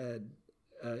 And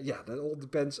that all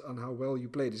depends on how well you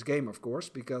play this game, of course,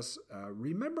 because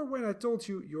remember when I told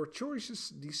you your choices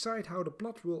decide how the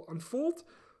plot will unfold?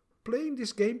 Playing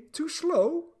this game too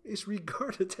slow is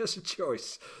regarded as a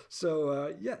choice.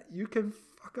 So, you can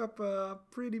fuck up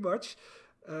pretty much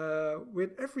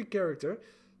with every character.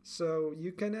 So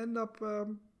you can end up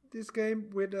this game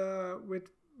with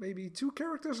maybe 2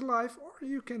 characters alive, or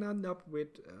you can end up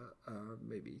with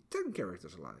maybe 10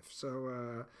 characters alive.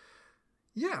 So,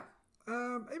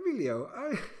 Emilio,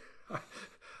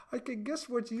 I can guess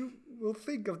what you will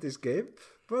think of this game,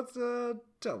 but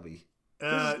tell me,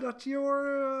 this is not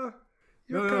your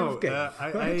kind of game.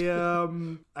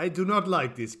 Right? I do not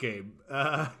like this game.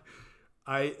 I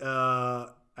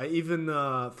even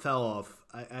fell off.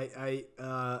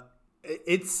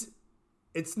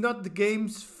 It's not the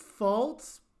game's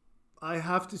fault. I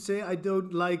have to say I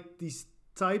don't like these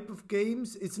type of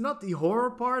games. It's not the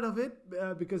horror part of it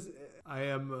because I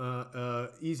am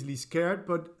easily scared.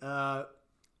 But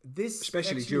this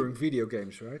especially during video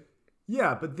games, right?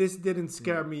 Yeah, but this didn't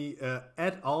scare me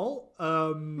at all.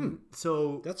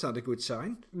 So That's not a good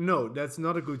sign. no, that's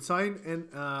not a good sign. And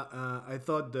I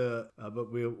thought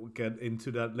but we'll get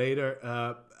into that later.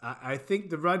 I think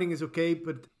the writing is okay,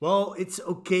 but well, it's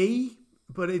okay,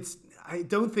 but I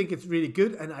don't think it's really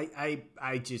good. And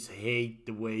I just hate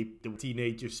the way the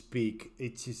teenagers speak.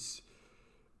 It just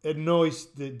annoys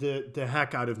the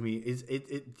heck out of me.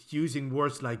 It using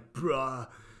words like bruh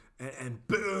and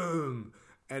boom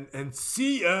and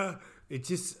see ya. It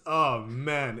just, oh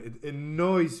man, it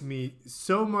annoys me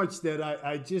so much that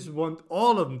I just want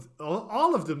all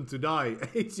of them to die.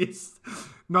 It's just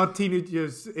not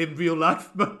teenagers in real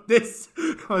life, but these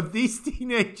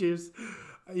teenagers.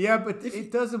 Yeah, but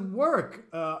it doesn't work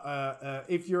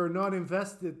if you're not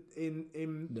invested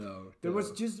in. No. There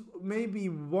was just maybe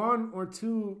one or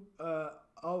two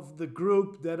of the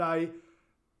group that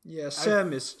Yeah, Sam,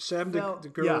 the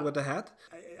girl with the hat.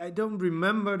 I don't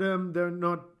remember them. They're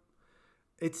not.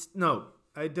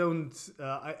 I don't.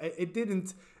 It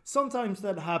didn't. Sometimes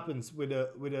that happens with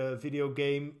a video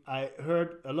game. I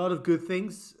heard a lot of good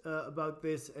things about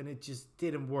this, and it just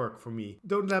didn't work for me.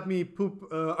 Don't let me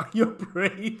poop on your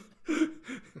parade.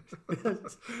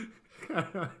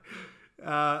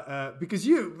 Because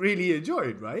you really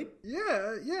enjoyed, right?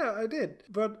 Yeah, I did.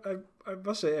 But I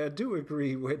must say, I do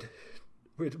agree with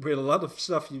a lot of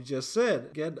stuff you just said.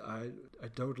 Again, I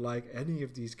don't like any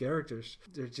of these characters.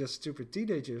 They're just stupid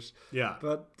teenagers. Yeah.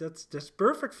 But that's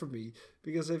perfect for me,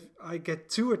 because if I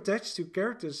get too attached to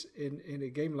characters in a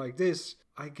game like this,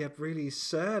 I get really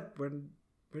sad when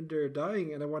they're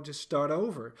dying and I want to start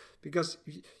over. Because,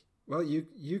 well,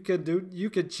 you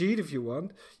can cheat if you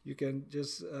want. You can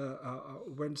just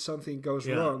when something goes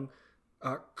wrong,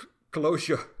 close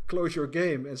your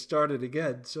game and start it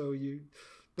again. So you.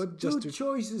 But do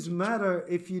choices matter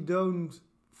if you don't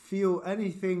feel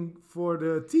anything for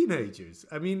the teenagers?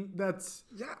 I mean, that's...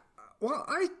 Yeah, well,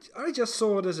 I just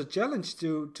saw it as a challenge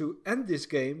to end this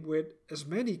game with as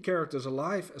many characters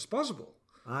alive as possible.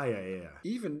 Yeah.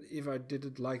 Even if I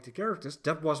didn't like the characters,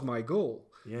 that was my goal.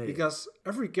 Yeah. Because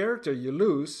every character you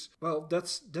lose, well,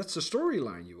 that's a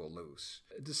storyline you will lose.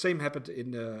 The same happened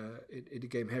in the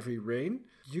game Heavy Rain.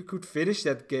 You could finish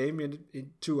that game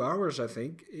in 2 hours, I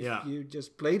think, if you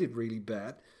just played it really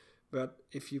bad. But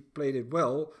if you played it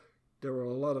well, there were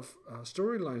a lot of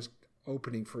storylines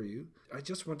opening for you. I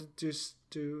just wanted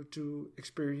to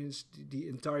experience the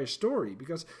entire story,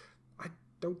 because I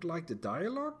don't like the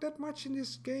dialogue that much in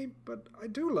this game, but I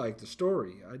do like the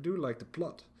story. I do like the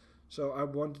plot. So I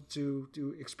wanted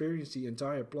to experience the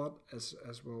entire plot as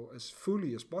well as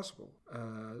fully as possible.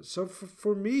 So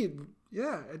for me,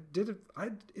 I didn't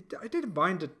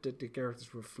mind that the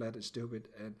characters were flat and stupid,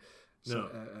 and so,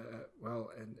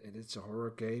 and it's a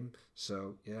horror game.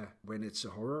 So yeah, when it's a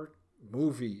horror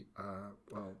movie,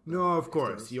 no, of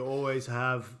course you always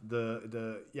have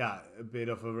the a bit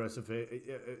of a reservation.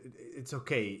 It's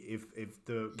okay if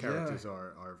the characters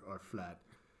are flat.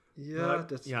 Yeah,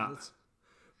 that's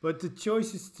But the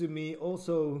choices to me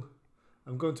also,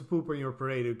 I'm going to poop on your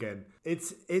parade again.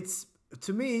 It's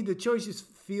to me, the choices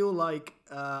feel like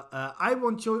I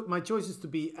want my choices to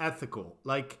be ethical,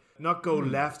 like not go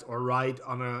left or right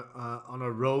on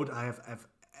a road I have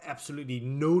absolutely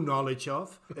no knowledge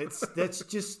of. That's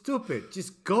just stupid.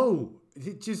 Just go.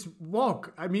 Just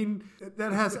walk. I mean,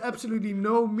 that has absolutely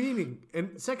no meaning.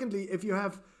 And secondly, if you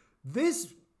have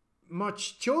this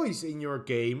much choice in your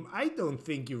game, I don't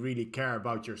think you really care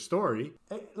about your story.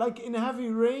 Like in Heavy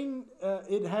Rain,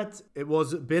 it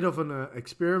was a bit of an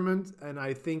experiment, and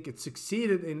I think it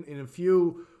succeeded in a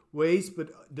few ways. But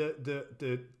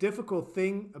the difficult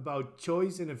thing about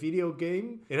choice in a video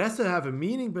game, it has to have a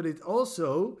meaning, but it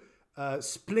also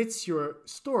splits your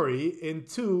story in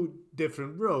two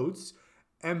different roads,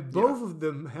 and both of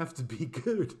them have to be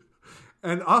good.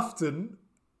 And often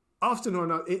or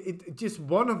not, it just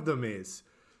one of them is.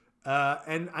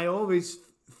 And I always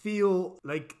feel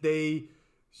like they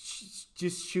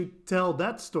just should tell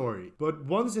that story. But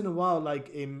once in a while, like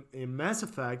in Mass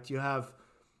Effect, you have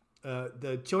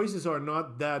the choices are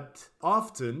not that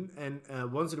often. And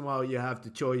once in a while, you have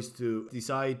the choice to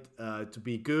decide to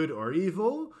be good or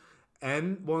evil.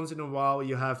 And once in a while,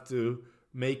 you have to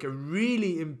make a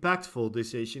really impactful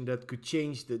decision that could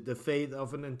change the fate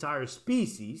of an entire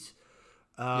species.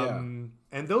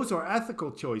 And those are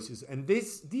ethical choices. And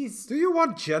these. Do you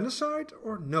want genocide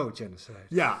or no genocide?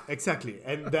 Yeah, exactly.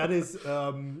 And that is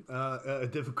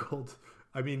difficult.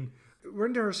 I mean,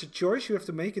 when there is a choice you have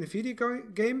to make in a video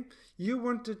game, you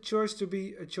want the choice to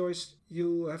be a choice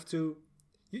you have to.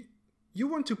 you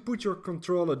want to put your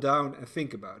controller down and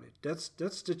think about it.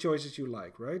 That's the choices you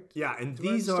like, right? Yeah, and Do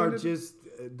I these are understand it? just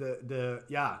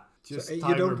just So, you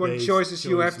don't want timer-based choices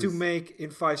you have to choices. make in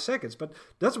 5 seconds. But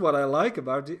that's what I like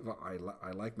about it. Well,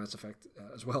 I like Mass Effect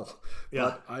as well.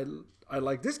 Yeah. But I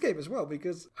like this game as well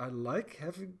because I like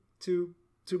having to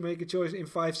make a choice in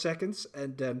 5 seconds,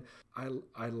 and then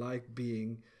I like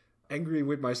being angry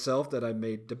with myself that I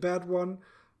made the bad one.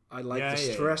 I like the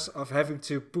stress of having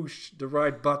to push the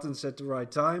right buttons at the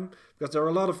right time, because there are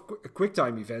a lot of quick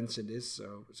time events in this.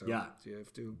 So Yeah. you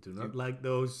have to Do not like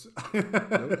those.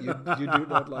 no, you do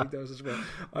not like those as well.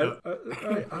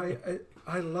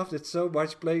 I loved it so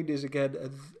much playing this again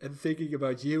and thinking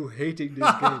about you hating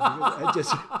this game.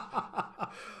 Because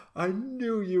I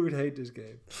knew you would hate this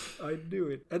game. I knew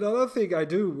it. And another thing I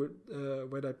do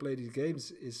when I play these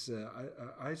games is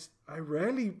I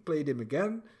rarely play them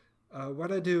again.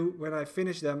 What I do when I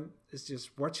finish them is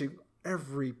just watching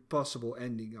every possible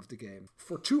ending of the game.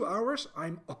 For 2 hours,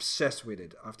 I'm obsessed with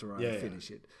it after I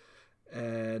finish it.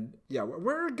 And yeah,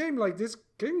 where a game like this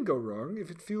can go wrong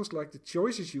if it feels like the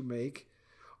choices you make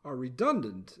are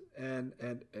redundant. And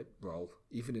well,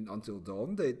 even in Until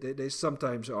Dawn, they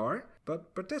sometimes are.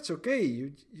 But that's okay.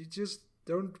 You just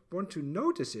don't want to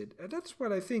notice it. And that's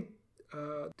what I think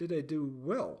did they do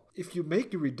well. If you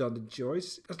make a redundant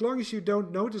choice, as long as you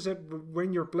don't notice it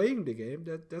when you're playing the game,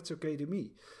 that's okay to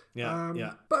me.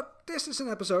 Yeah. But this is an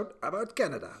episode about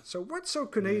Canada. So what's so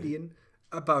Canadian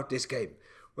about this game?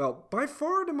 Well, by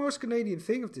far the most Canadian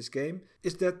thing of this game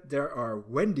is that there are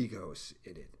Wendigos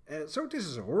in it. So this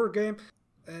is a horror game,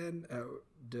 and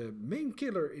the main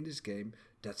killer in this game,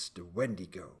 that's the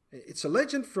Wendigo. It's a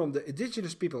legend from the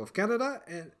indigenous people of Canada,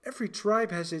 and every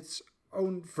tribe has its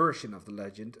own version of the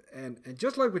legend. And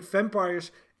just like with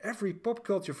vampires, every pop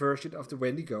culture version of the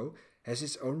Wendigo has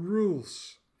its own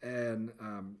rules. And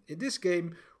in this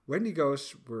game,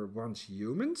 Wendigos were once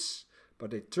humans,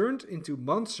 but they turned into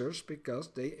monsters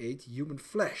because they ate human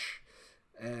flesh.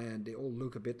 And they all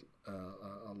look a bit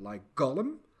like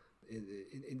Gollum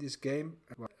in this game.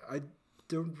 I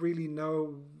don't really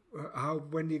know how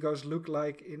Wendigos look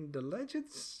like in the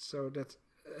legends, so that,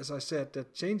 as I said,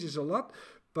 that changes a lot.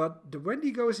 But the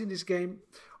Wendigos in this game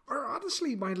are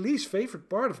honestly my least favorite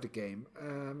part of the game.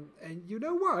 And you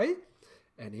know why?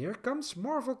 And here comes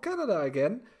Marvel Canada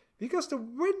again, because the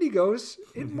Wendigos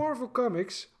in Marvel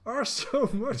Comics are so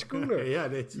much cooler. Yeah,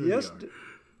 they truly are.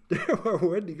 There are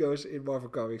Wendigos in Marvel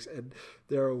Comics, and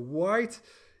they're white,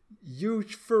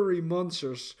 huge furry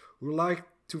monsters who like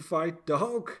to fight the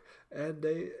Hulk. And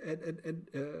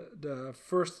the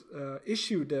first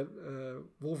issue that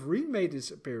Wolverine made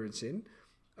his appearance in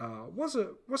was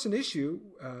an issue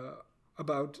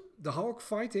about the Hulk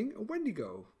fighting a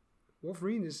Wendigo.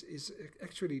 Wolverine is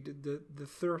actually the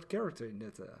third character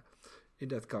in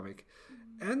that comic.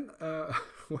 And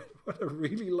what I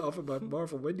really love about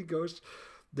Marvel Wendigos,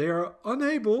 they are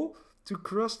unable to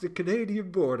cross the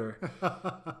Canadian border.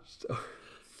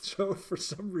 So for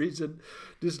some reason,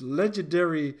 this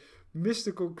legendary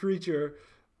mystical creature,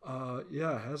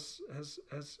 has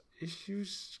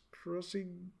issues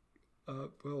crossing, a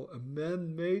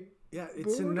man-made. Yeah,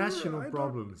 it's a border? national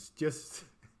problem. It's just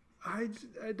I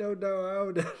don't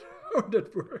know how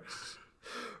that works.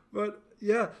 But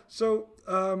yeah, so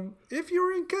if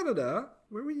you're in Canada,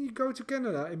 when you go to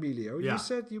Canada, Emilio, Yeah. you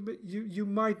said you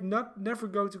might never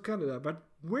go to Canada, but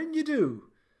when you do,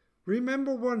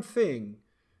 remember one thing: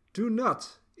 do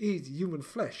not eat human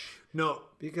flesh, no.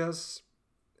 because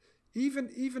even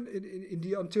in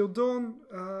the Until Dawn,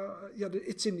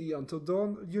 it's in the Until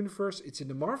Dawn universe, it's in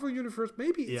the Marvel universe,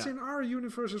 maybe it's in our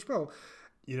universe as well.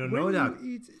 You don't When know that. you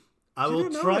eat, I you will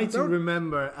don't know try that, to don't-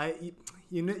 remember.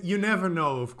 You never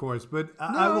know, of course, but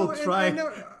I will and try. I know,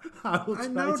 I will I try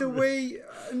know to the way.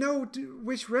 I know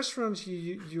which restaurants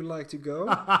you like to go.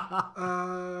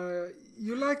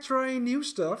 You like trying new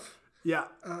stuff. Yeah.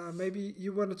 Maybe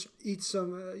you want to eat some.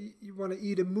 You want to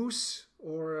eat a moose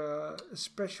or a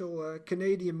special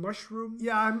Canadian mushroom.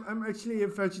 Yeah, I'm actually a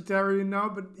vegetarian now,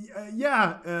 but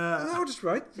yeah. No, that's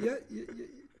right. Yeah.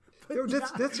 No,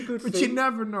 that's a good But thing. you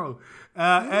never know.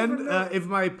 never know. If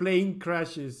my plane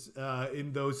crashes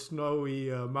in those snowy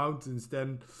mountains,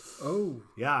 then Oh,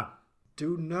 yeah.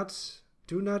 do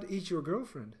not eat your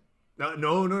girlfriend.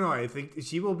 No. I think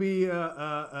she will be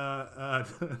no,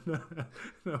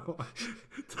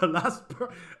 the last.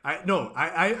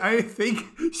 I think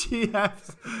she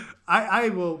has. I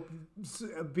will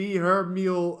be her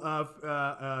meal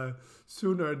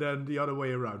sooner than the other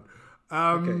way around.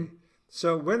 Okay.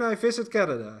 So when I visit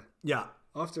Canada Yeah.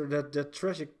 after that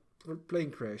tragic plane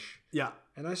crash, Yeah.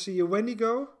 and I see a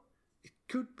Wendigo, it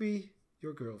could be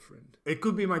your girlfriend. It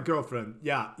could be my girlfriend.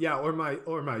 Yeah, or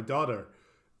my daughter.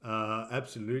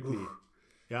 Absolutely. Oof.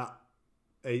 Yeah.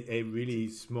 A really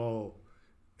small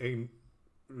and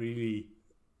really,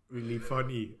 really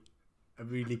funny, a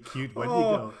really cute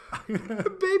Wendigo.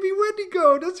 Baby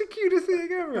Wendigo, that's the cutest thing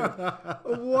ever.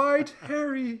 A white,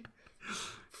 hairy,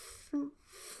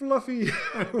 fluffy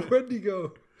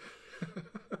Wendigo.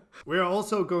 We're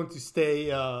also going to stay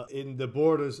in the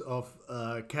borders of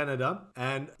Canada.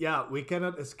 And yeah, we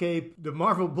cannot escape the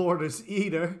Marvel borders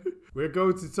either. We're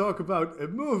going to talk about a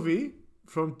movie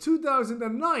from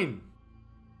 2009.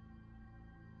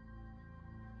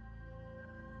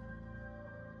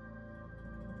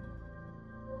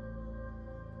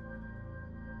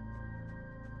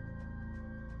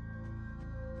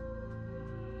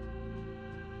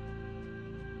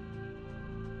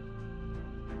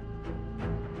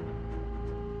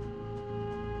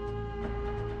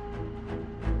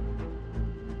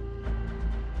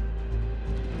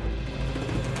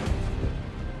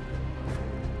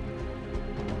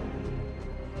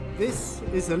 This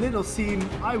is a little scene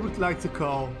I would like to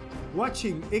call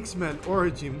watching X-Men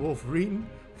Origin Wolverine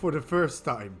for the first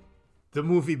time. The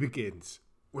movie begins.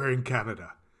 We're in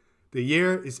Canada. The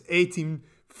year is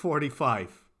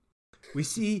 1845. We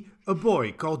see a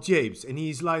boy called James and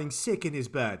he is lying sick in his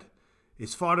bed.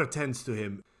 His father tends to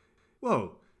him.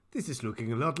 Whoa, this is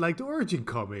looking a lot like the Origin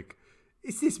comic.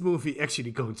 Is this movie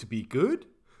actually going to be good?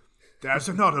 There's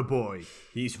another boy.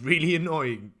 He's really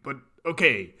annoying, but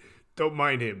okay. Don't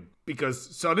mind him,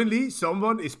 because suddenly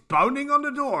someone is pounding on the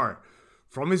door.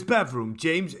 From his bedroom,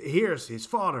 James hears his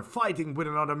father fighting with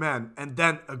another man, and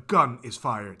then a gun is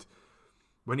fired.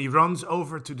 When he runs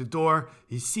over to the door,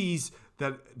 he sees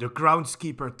that the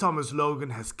groundskeeper Thomas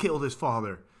Logan has killed his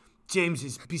father. James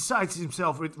is beside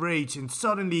himself with rage, and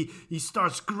suddenly he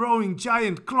starts growing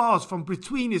giant claws from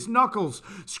between his knuckles,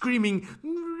 screaming,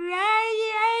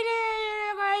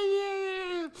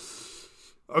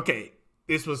 okay,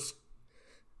 this was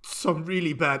some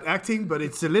really bad acting, but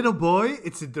it's a little boy,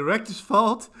 it's the director's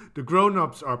fault. The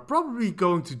grown-ups are probably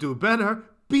going to do better.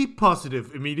 Be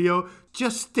positive, Emilio.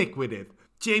 Just stick with it.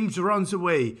 James runs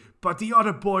away, but the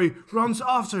other boy runs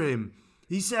after him.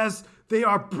 He says they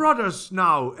are brothers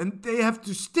now and they have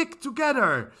to stick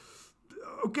together.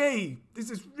 Okay, this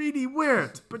is really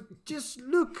weird, but just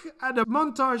look at a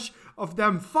montage of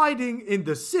them fighting in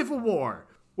the Civil War.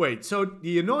 Wait, so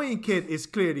the annoying kid is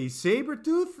clearly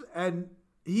Sabretooth and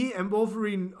he and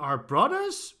Wolverine are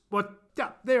brothers? But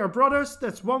yeah, they are brothers.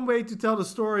 That's one way to tell the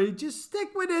story. Just stick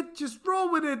with it. Just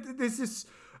roll with it. This is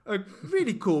a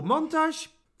really cool montage.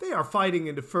 They are fighting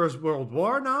in the First World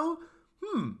War now.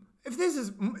 If this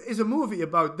is a movie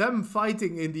about them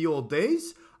fighting in the old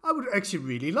days, I would actually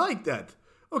really like that.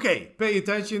 Okay, pay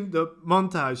attention. The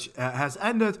montage has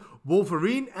ended.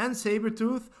 Wolverine and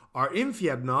Sabretooth are in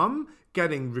Vietnam,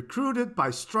 getting recruited by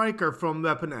Stryker from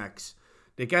Weapon X.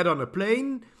 They get on a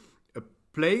plane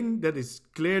that is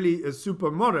clearly a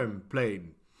super modern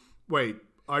plane. Wait,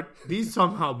 are these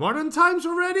somehow modern times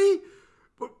already?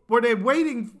 Were they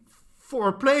waiting for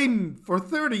a plane for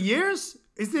 30 years?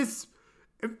 Is this...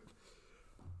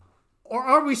 Or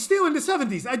are we still in the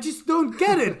 70s? I just don't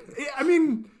get it. I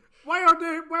mean, why are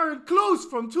they wearing clothes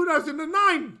from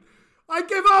 2009? I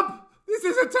give up. This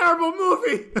is a terrible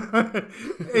movie.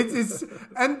 It is,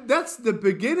 and that's the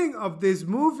beginning of this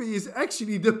movie. Is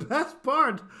actually the best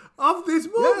part of this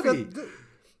movie. Yeah,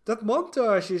 that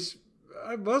montage is,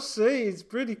 I must say, it's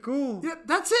pretty cool. Yeah,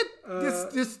 that's it.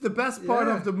 This the best part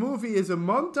of the movie is a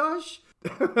montage.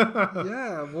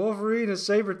 Yeah, Wolverine and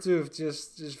Sabretooth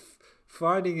just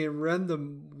fighting in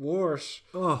random wars.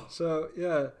 Oh, so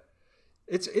yeah,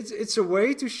 it's a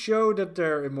way to show that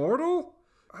they're immortal.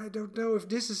 I don't know if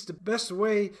this is the best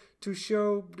way to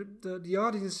show the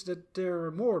audience that they're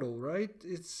immortal, right?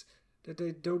 It's that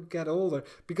they don't get older,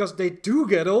 because they do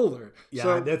get older. Yeah,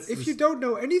 so if you don't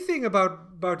know anything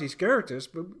about these characters,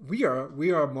 but we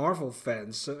are Marvel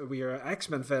fans, we are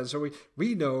X-Men fans, so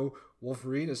we know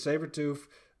Wolverine and Sabretooth.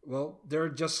 Well, they're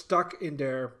just stuck in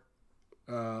their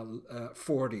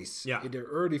 40s, in their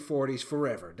early 40s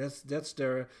forever. That's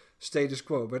their status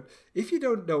quo. But if you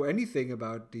don't know anything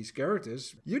about these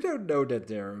characters, you don't know that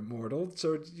they're immortal.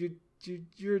 So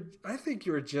you're I think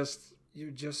you're just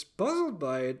puzzled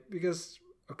by it, because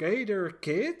okay, they're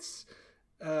kids,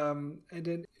 and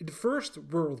then in the First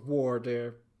World War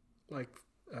they're like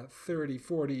 30,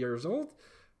 40 years old,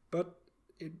 but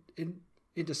in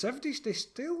the 70s they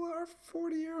still are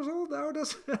 40 years old. How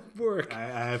does that work?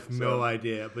 I have no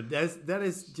idea, but that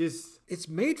is just... It's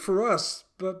made for us,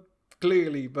 but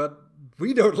clearly, but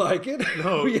we don't like it.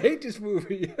 No. We hate this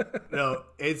movie. No,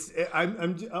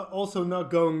 I'm also not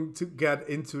going to get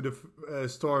into the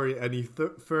story any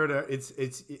further.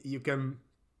 It's you can,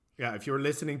 yeah. If you're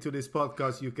listening to this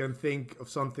podcast, you can think of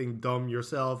something dumb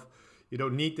yourself. You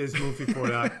don't need this movie for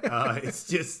that.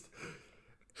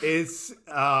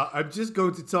 I'm just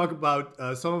going to talk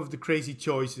about some of the crazy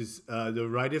choices the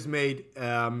writers made.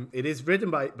 It is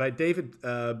written by David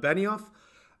Benioff,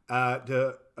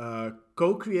 the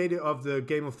co-creator of the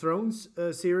Game of Thrones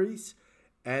series.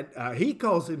 And he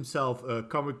calls himself a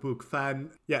comic book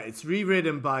fan. Yeah, it's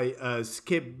rewritten by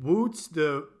Skip Woods,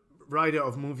 the writer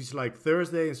of movies like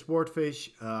Thursday and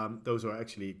Swordfish. Those are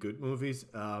actually good movies.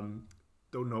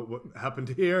 Don't know what happened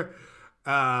here.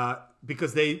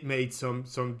 Because they made some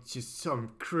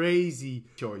crazy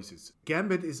choices.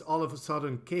 Gambit is all of a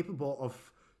sudden capable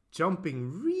of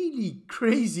jumping really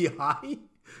crazy high.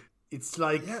 It's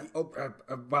like... Yeah.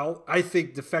 Well, I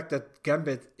think the fact that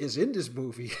Gambit is in this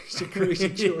movie is a crazy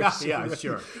choice. yeah,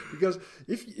 sure. Because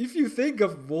if you think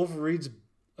of Wolverine's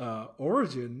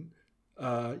origin,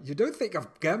 you don't think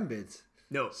of Gambit.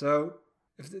 No. So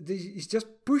he's just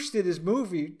pushed in his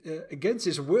movie against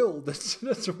his will.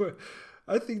 That's where...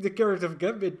 I think the character of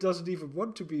Gambit doesn't even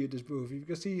want to be in this movie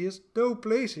because he has no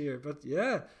place here. But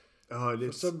yeah,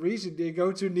 for some reason they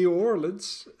go to New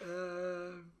Orleans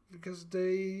because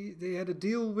they had a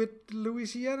deal with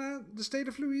Louisiana, the state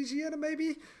of Louisiana,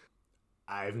 maybe.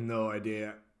 I have no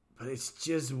idea, but it's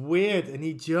just weird. And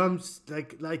he jumps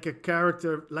like a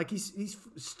character, like he's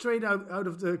straight out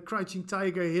of the Crouching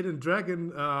Tiger, Hidden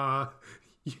Dragon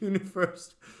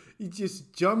universe. He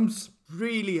just jumps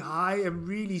really high and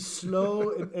really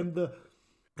slow. and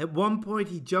at one point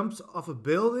he jumps off a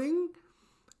building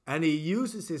and he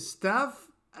uses his staff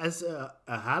as a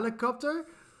helicopter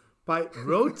by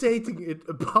rotating it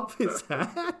above his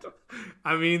head.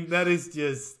 I mean, that is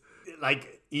just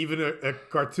like even a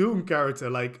cartoon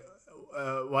character like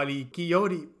Wile E.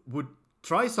 Coyote would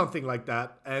try something like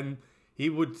that and he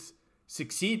would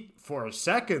succeed for a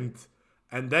second.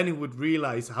 And then he would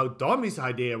realize how dumb his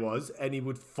idea was, and he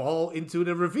would fall into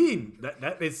the ravine.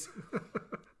 That is,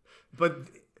 but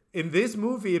in this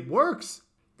movie, it works.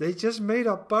 They just made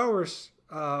up powers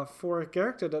for a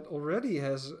character that already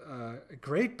has a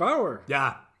great power.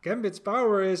 Yeah, Gambit's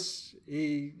power is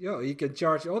he can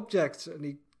charge objects and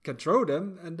he can throw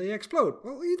them and they explode.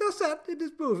 Well, he does that in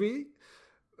this movie.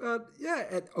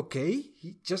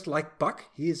 He just like Puck,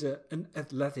 he is an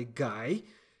athletic guy.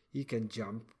 He can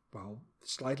jump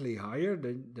slightly higher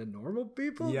than normal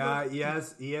people. Yeah, he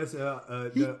has he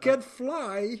can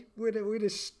fly with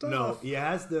his stuff. No, he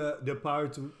has the power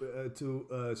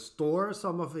to store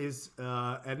some of his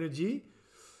energy,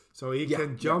 so he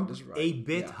can jump a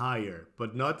bit higher,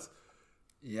 but not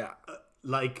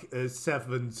like a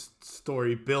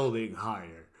 7-story building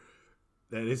higher.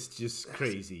 That is just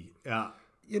crazy. Yeah.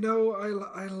 You know,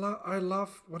 I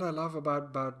love what I love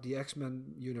about the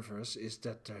X-Men universe is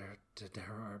that there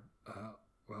are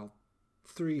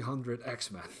 300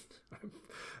 X-Men.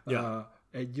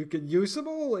 And you can use them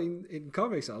all in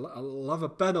comics. I love a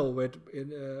panel in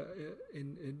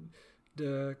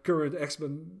the current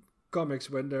X-Men comics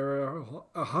when there are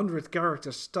 100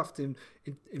 characters stuffed in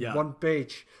one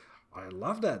page. I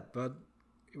love that, but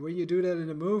when you do that in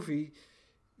a movie,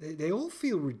 they all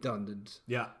feel redundant.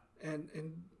 Yeah. And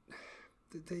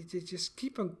they just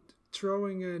keep on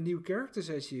throwing new characters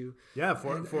at you. Yeah,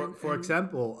 for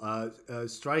example,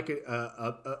 Stryker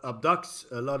abducts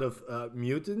a lot of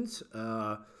mutants,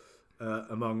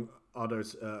 among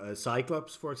others,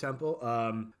 Cyclops, for example,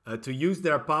 to use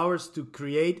their powers to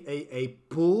create a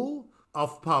pool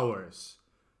of powers.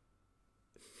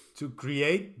 To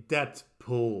create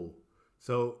Deadpool.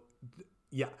 So,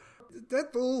 yeah.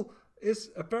 Deadpool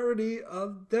is apparently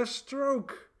on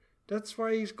Deathstroke. That's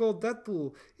why he's called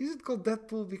Deadpool. He isn't called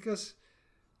Deadpool because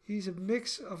he's a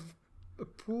mix of a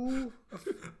pool of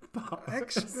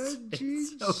X-Men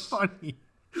genes. It's so funny.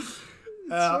 It's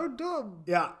so dumb.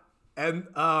 Yeah, and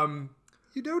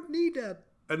you don't need that.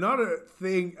 Another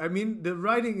thing, I mean, the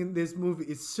writing in this movie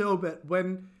is so bad.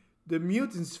 When the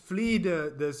mutants flee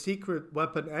the secret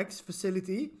Weapon X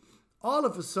facility, all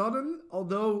of a sudden,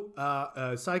 although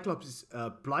Cyclops is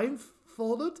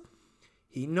blindfolded,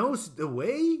 he knows the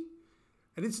way.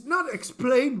 And it's not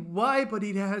explained why, but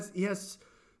he has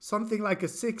something like a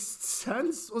sixth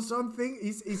sense or something.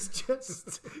 He's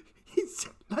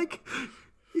like,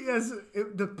 he has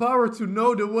the power to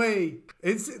know the way.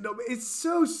 It's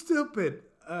so stupid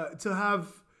to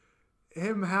have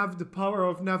him have the power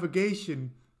of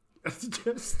navigation.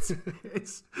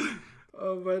 It's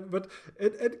But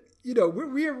and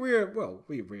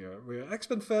we're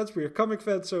X-Men fans, we're comic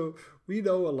fans, so we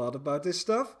know a lot about this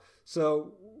stuff.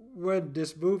 So when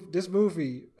this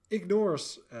movie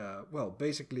ignores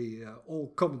basically all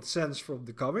common sense from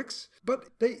the comics, but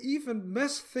they even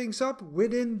mess things up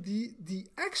within the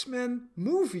X-Men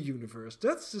movie universe.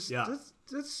 That's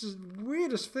the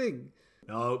weirdest thing.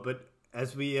 No, but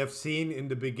as we have seen in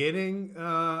the beginning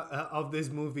of this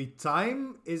movie,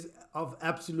 time is of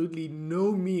absolutely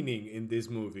no meaning in this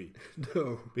movie.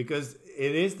 No. Because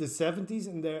it is the 70s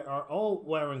and they are all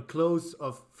wearing clothes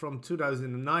from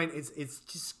 2009. It's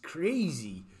just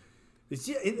crazy. It's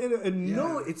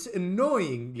it's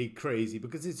annoyingly crazy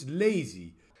because it's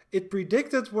lazy. It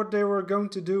predicted what they were going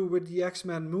to do with the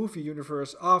X-Men movie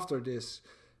universe after this,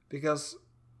 because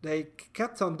they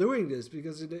kept on doing this,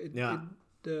 because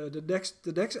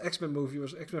the next X-Men movie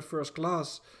was X-Men First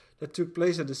Class that took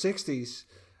place in the 60s.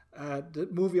 The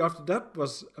movie after that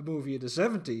was a movie in the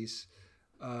 70s,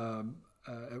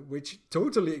 which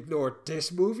totally ignored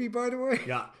this movie, by the way.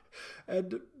 Yeah.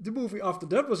 And the movie after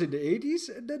that was in the 80s,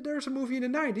 and then there's a movie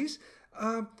in the 90s.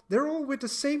 They're all with the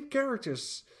same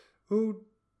characters who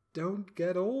don't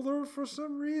get older for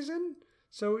some reason.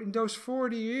 So in those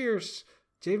 40 years,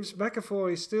 James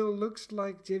McAvoy still looks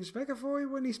like James McAvoy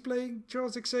when he's playing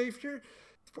Charles Xavier.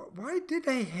 Why did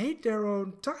they hate their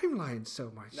own timeline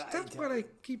so much? That's what I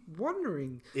keep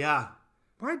wondering. Yeah.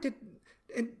 Why did...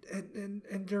 And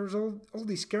there's all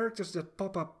these characters that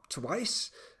pop up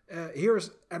twice.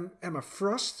 Here's Emma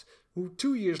Frost, who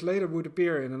 2 years later would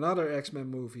appear in another X-Men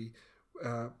movie,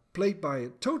 played by a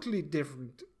totally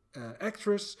different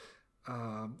actress.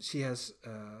 She has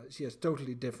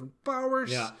totally different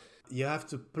powers. Yeah, you have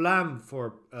to plan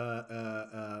for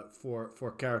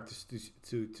characters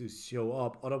to show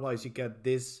up. Otherwise, you get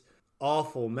this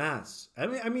awful mess.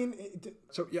 the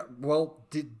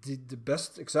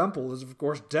best example is of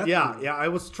course Deadpool. Yeah. I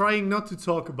was trying not to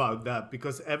talk about that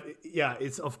because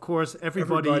it's of course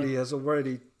everybody has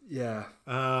already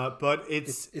but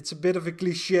it's a bit of a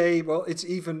cliche. Well, it's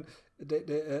even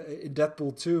in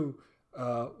Deadpool 2.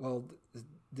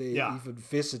 They even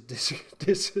visit this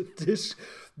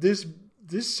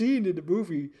scene in the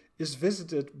movie is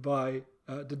visited by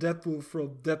the Deadpool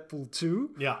from Deadpool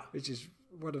 2. Yeah, which is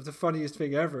one of the funniest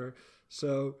thing ever.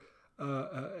 So,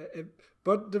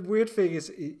 but the weird thing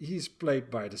is he's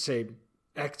played by the same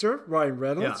actor, Ryan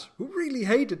Reynolds, who really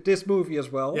hated this movie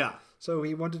as well. Yeah. So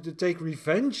he wanted to take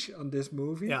revenge on this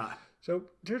movie. Yeah. So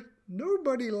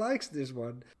nobody likes this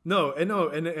one. No,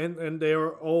 and they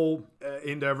are all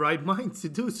in their right mind to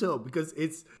do so, because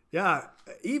it's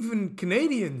even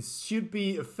Canadians should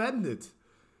be offended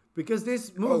because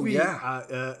this movie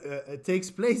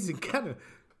takes place in Canada.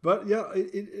 But the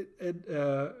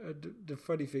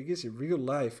funny thing is, in real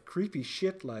life, creepy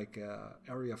shit like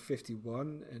Area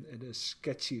 51 and the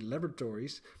sketchy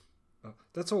laboratories,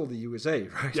 that's all the USA,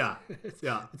 right? Yeah,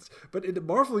 but in the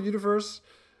Marvel universe,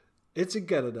 it's in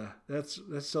Canada. That's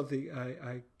something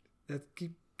that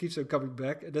keeps on coming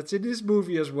back, and that's in this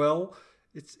movie as well.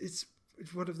 It's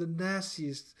one of the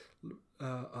nastiest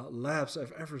labs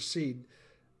I've ever seen.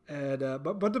 And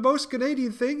but the most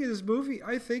Canadian thing in this movie,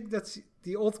 I think, that's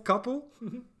the old couple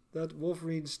that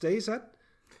Wolverine stays at.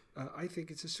 I think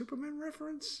it's a Superman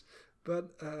reference,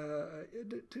 but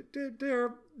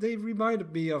they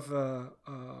reminded me of an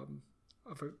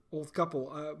old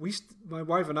couple. My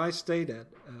wife and I stayed at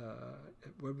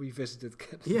when we visited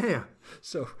Canada. Yeah.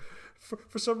 So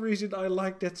for some reason I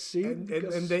like that scene.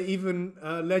 And they even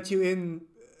let you in,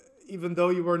 even though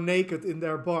you were naked in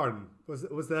their barn.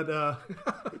 Was that?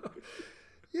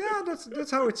 Yeah,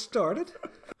 that's how it started.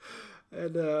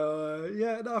 And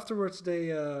and afterwards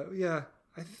they I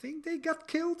think they got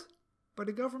killed by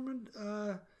the government.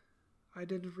 I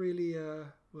didn't really I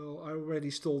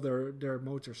already stole their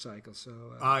motorcycle,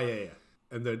 so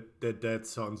and the Dead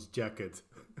Son's jacket.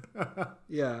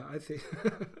 Yeah, I think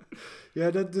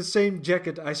the same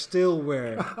jacket I still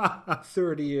wear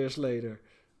 30 years later.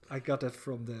 I got that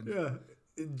from them. Yeah.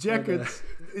 Jacket,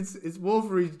 it's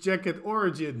Wolverine's jacket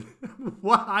origin.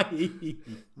 Why?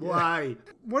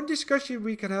 One discussion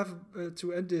we can have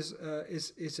to end this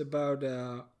is about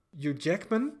Hugh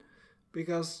Jackman,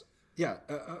 because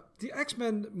the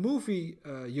X-Men movie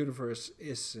universe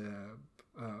is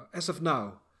as of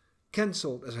now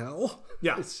cancelled as hell.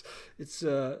 Yeah, it's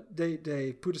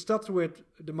they put a stop to it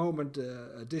the moment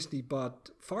Disney bought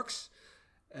Fox,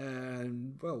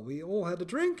 and we all had a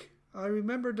drink. I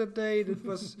remember that day. That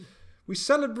was we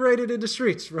celebrated in the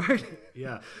streets, right?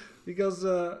 Yeah, because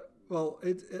I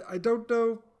don't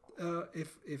know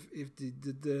if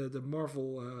the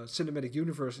Marvel Cinematic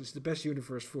Universe is the best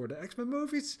universe for the X-Men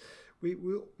movies.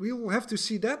 we'll have to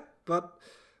see that. But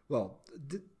well,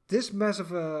 this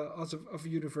massive of a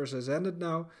universe has ended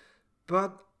now.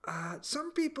 But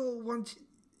some people want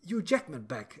Hugh Jackman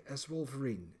back as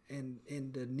Wolverine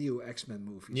in the new X-Men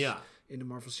movies. Yeah. In the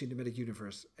Marvel Cinematic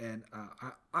Universe, and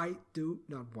I do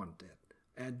not want that.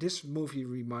 And this movie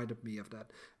reminded me of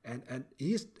that. And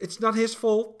it's not his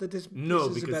fault that this. No,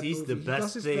 this is because a bad he's movie. the best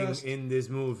does his thing best. in this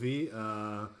movie.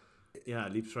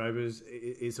 Lieb Schreiber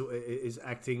is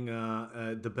acting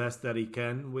the best that he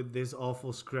can with this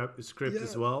awful script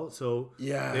as well. So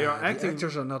Yeah, they are acting the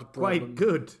actors are not a problem. quite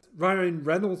good. Ryan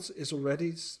Reynolds is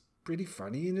already pretty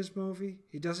funny in this movie.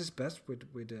 He does his best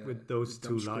with Those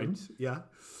dumb two scream. lines. Yeah.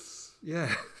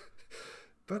 Yeah,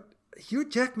 but Hugh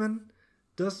Jackman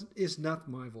is not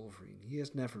my Wolverine. He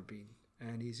has never been,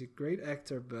 and he's a great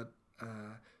actor. But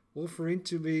Wolverine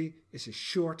to me is a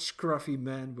short, scruffy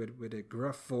man with a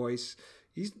gruff voice.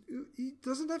 He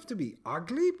doesn't have to be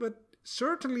ugly, but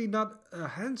certainly not a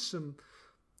handsome,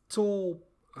 tall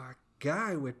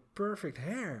guy with perfect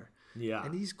hair. Yeah.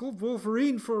 And he's called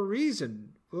Wolverine for a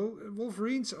reason. Well,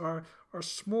 Wolverines are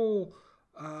small,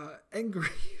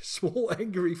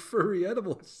 angry, furry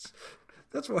animals.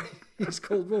 That's why he's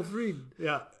called Wolverine.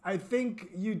 Yeah, I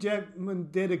think Hugh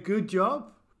Jackman did a good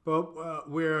job, but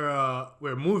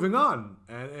we're moving on,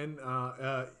 and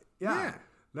Yeah.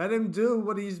 let him do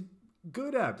what he's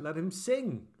good at. Let him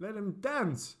sing. Let him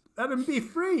dance. Let him be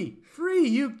free. Free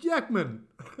Hugh Jackman.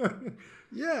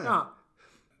 Yeah. Yeah.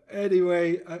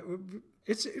 Anyway,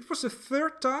 it was the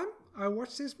third time I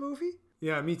watched this movie.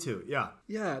 Yeah, me too. Yeah.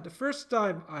 Yeah, the first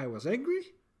time I was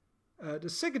angry. The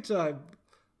second time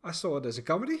I saw it as a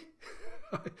comedy.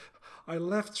 I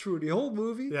laughed through the whole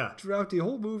movie. Yeah. Throughout the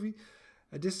whole movie.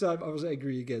 And this time I was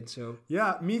angry again. So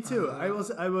Yeah, me too. I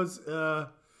was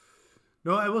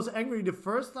angry the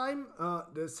first time.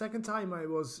 The second time I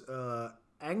was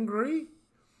angry,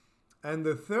 and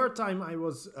the third time I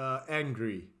was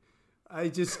angry. I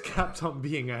just kept on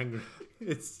being angry.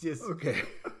 It's just okay.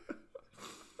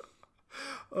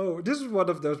 Oh, this is one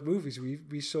of those movies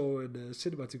we saw in the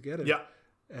cinema together. yeah.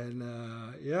 And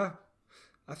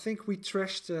I think we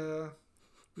trashed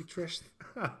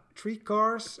 3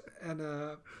 cars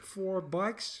and 4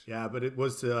 bikes. Yeah, but it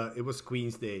was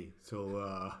Queen's Day,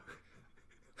 so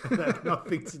it had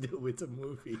nothing to do with the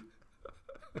movie.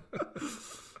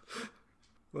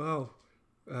 Wow,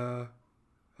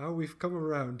 how we've come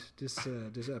around this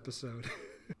episode.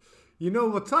 You know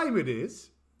what time it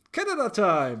is? Canada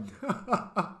time.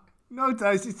 No,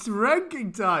 Thijs, it's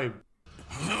ranking time.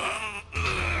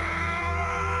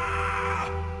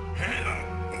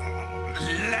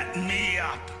 Let me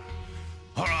up,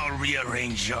 or I'll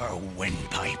rearrange your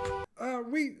windpipe.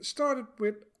 We started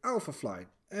with Alpha Flight,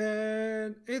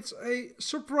 and it's a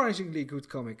surprisingly good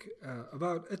comic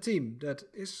about a team that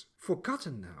is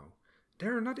forgotten now.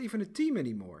 They're not even a team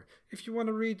anymore. If you want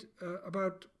to read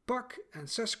about Buck and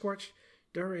Sasquatch,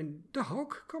 they're in the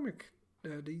Hulk comic,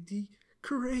 the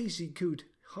crazy good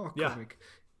Hulk comic,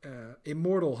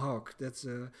 Immortal Hulk. That's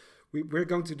we're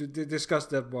going to discuss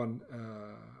that one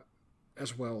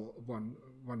as well one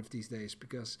of these days,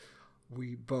 because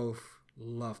we both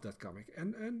love that comic,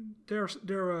 and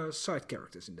there are side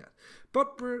characters in that.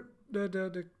 But we're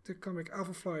the comic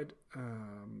Alpha Flight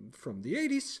from the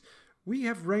 80s. We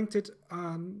have ranked it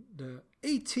on the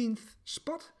 18th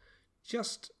spot,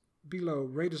 just below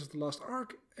Raiders of the Lost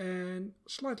Ark and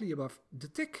slightly above The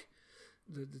Tick,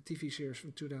 the TV series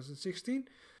from 2016.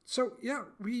 So yeah,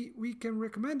 we can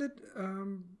recommend it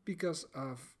because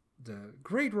of the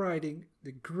great writing,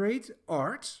 the great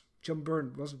art. John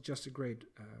Byrne wasn't just a great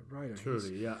writer.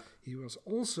 Truly, yeah. He was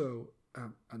also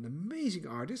an amazing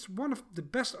artist, one of the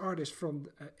best artists from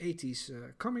 80s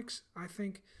comics, I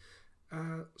think.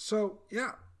 So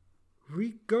yeah,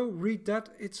 go read that.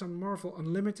 It's on Marvel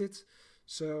Unlimited.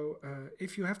 So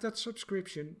if you have that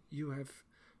subscription, you have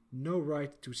no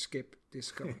right to skip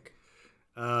this comic.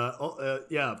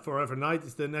 Forever Night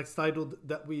is the next title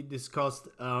that we discussed.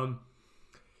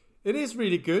 It is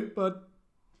really good, but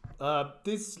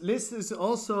this list is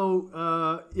also,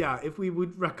 if we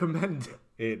would recommend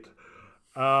it.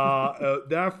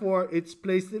 Therefore, it's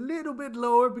placed a little bit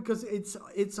lower because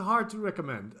it's hard to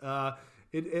recommend.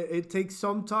 It takes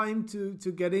some time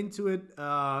to get into it.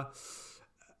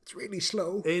 It's really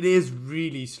slow. It is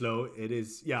really slow. It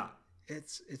is, yeah.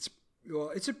 It's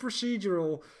a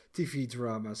procedural TV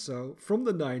drama, so from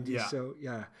the 90s. Yeah. So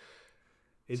yeah.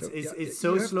 It's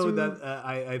so slow that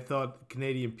I thought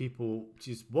Canadian people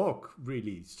just walk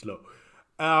really slow.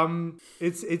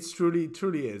 It's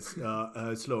truly is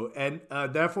slow, and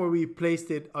therefore we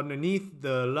placed it underneath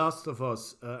the Last of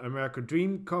Us American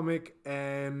Dream comic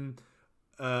and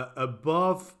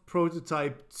above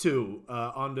Prototype 2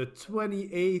 on the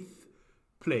 28th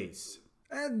place.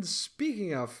 And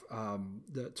speaking of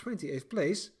the 28th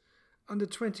place, on the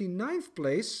 29th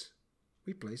place,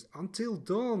 we placed Until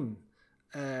Dawn.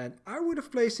 And I would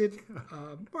have placed it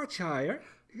much higher.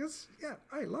 Because, yeah,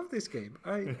 I love this game.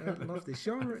 I love this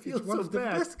genre. It's one of the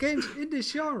best games in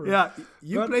this genre. Yeah,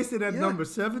 you placed it at number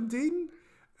 17.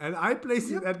 And I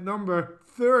placed it at number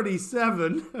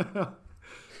 37.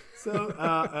 So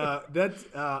that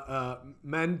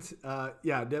meant,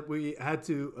 that we had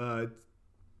to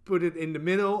put it in the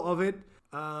middle of it.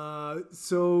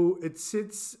 So it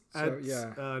sits at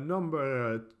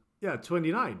number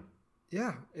 29.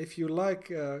 Yeah, if you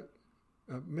like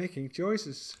making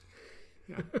choices,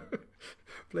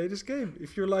 play this game.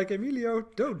 If you like Emilio,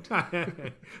 don't.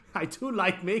 I do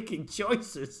like making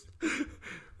choices.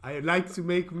 I like to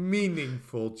make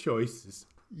meaningful choices.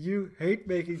 You hate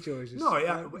making choices. No,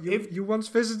 yeah. You once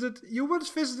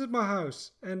visited my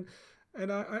house, and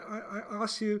I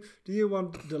asked you, do you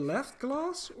want the left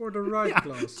glass or the right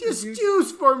glass? Just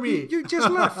choose for me. You just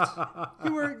left.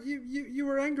 You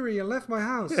were angry and left my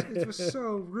house. It was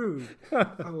so rude.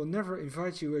 I will never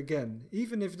invite you again.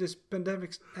 Even if this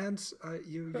pandemic ends,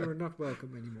 you're not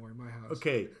welcome anymore in my house.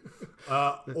 Okay.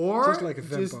 Or just like a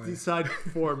vampire. Just decide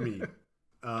for me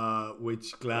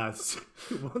which glass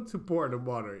you want to pour the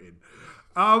water in.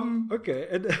 Okay,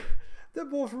 and the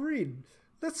Wolverine.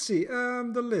 Let's see,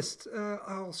 the list.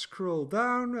 I'll scroll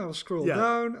down, I'll scroll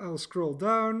down, I'll scroll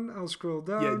down, I'll scroll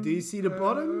down. Yeah, do you see the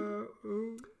bottom?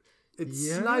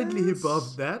 It's slightly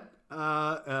above that.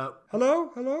 Hello?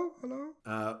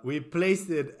 We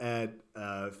placed it at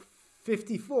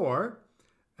 54.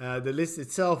 The list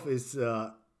itself is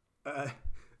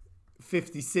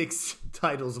 56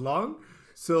 titles long,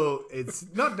 so it's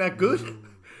not that good.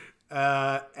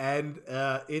 And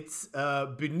it's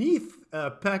beneath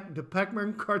the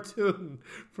Pac-Man cartoon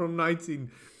from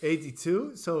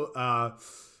 1982. So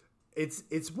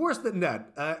it's worse than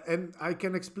that. And I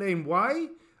can explain why.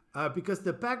 Because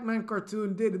the Pac-Man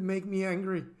cartoon didn't make me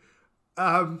angry.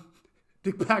 The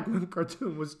Pac-Man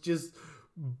cartoon was just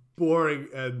boring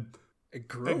and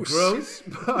gross.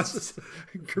 But,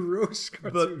 gross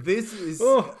cartoon. But this is...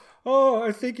 Oh,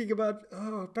 I'm thinking about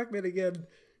Pac-Man again.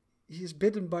 He is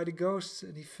bitten by the ghosts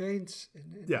and he faints.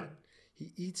 And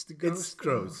he eats the ghost. It's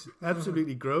gross.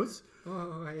 Absolutely gross.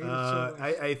 Oh, I hate it so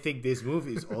much. I think this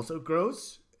movie is also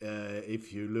gross.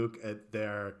 If you look at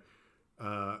their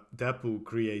Deadpool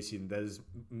creation, that is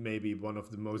maybe one of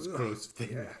the most gross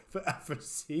things I've ever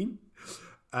seen.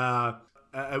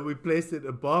 And we placed it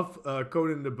above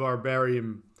Conan the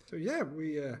Barbarian. So yeah,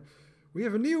 we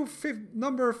have a new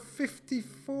number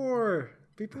 54.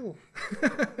 People,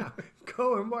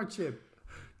 go and watch it,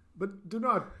 but do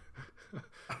not.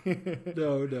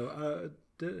 No.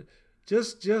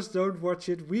 Just don't watch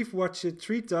it. We've watched it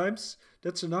 3 times.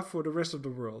 That's enough for the rest of the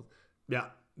world. Yeah,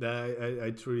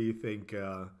 I truly think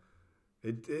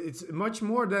it's much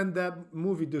more than that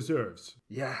movie deserves.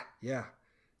 Yeah.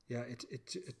 It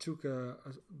took a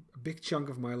big chunk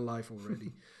of my life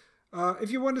already. If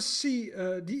you want to see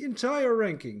the entire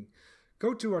ranking,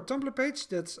 go to our Tumblr page.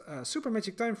 That's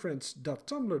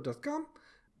supermagictimefriends.tumblr.com.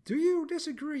 Do you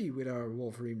disagree with our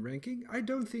Wolverine ranking? I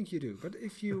don't think you do. But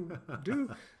if you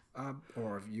do,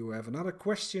 or if you have another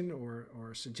question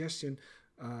or suggestion,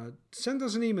 send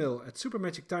us an email at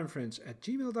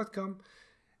supermagictimefriends@gmail.com.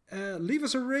 Leave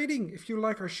us a rating if you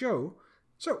like our show.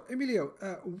 So, Emilio,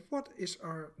 what is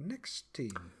our next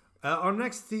theme? Our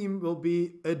next theme will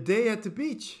be A Day at the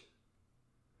Beach.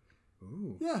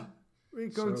 Ooh. Yeah. We're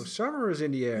going to, summer is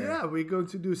in the air. Yeah, we're going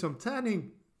to do some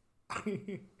tanning.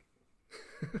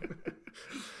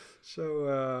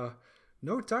 So,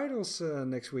 no titles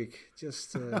next week.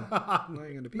 Just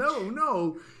lying on the beach.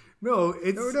 No.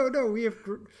 It's No. We have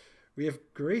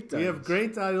great titles. We have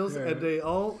great titles, and they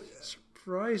all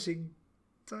surprising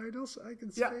titles, I can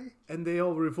say. Yeah, and they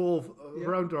all revolve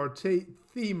around our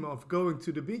theme of going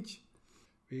to the beach.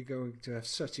 We're going to have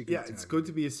such a good time. Yeah, it's going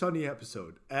to be a sunny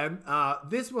episode. And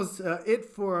this was it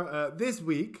for this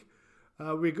week.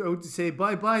 We're going to say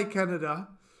bye-bye, Canada.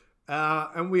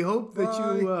 And we hope that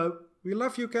you... we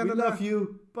love you, Canada. We love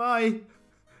you. Bye.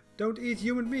 Don't eat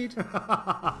human meat.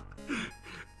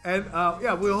 And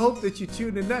we'll hope that you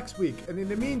tune in next week. And in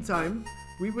the meantime,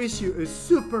 we wish you a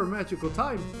super magical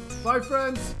time. Bye,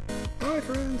 friends. Bye,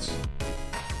 friends.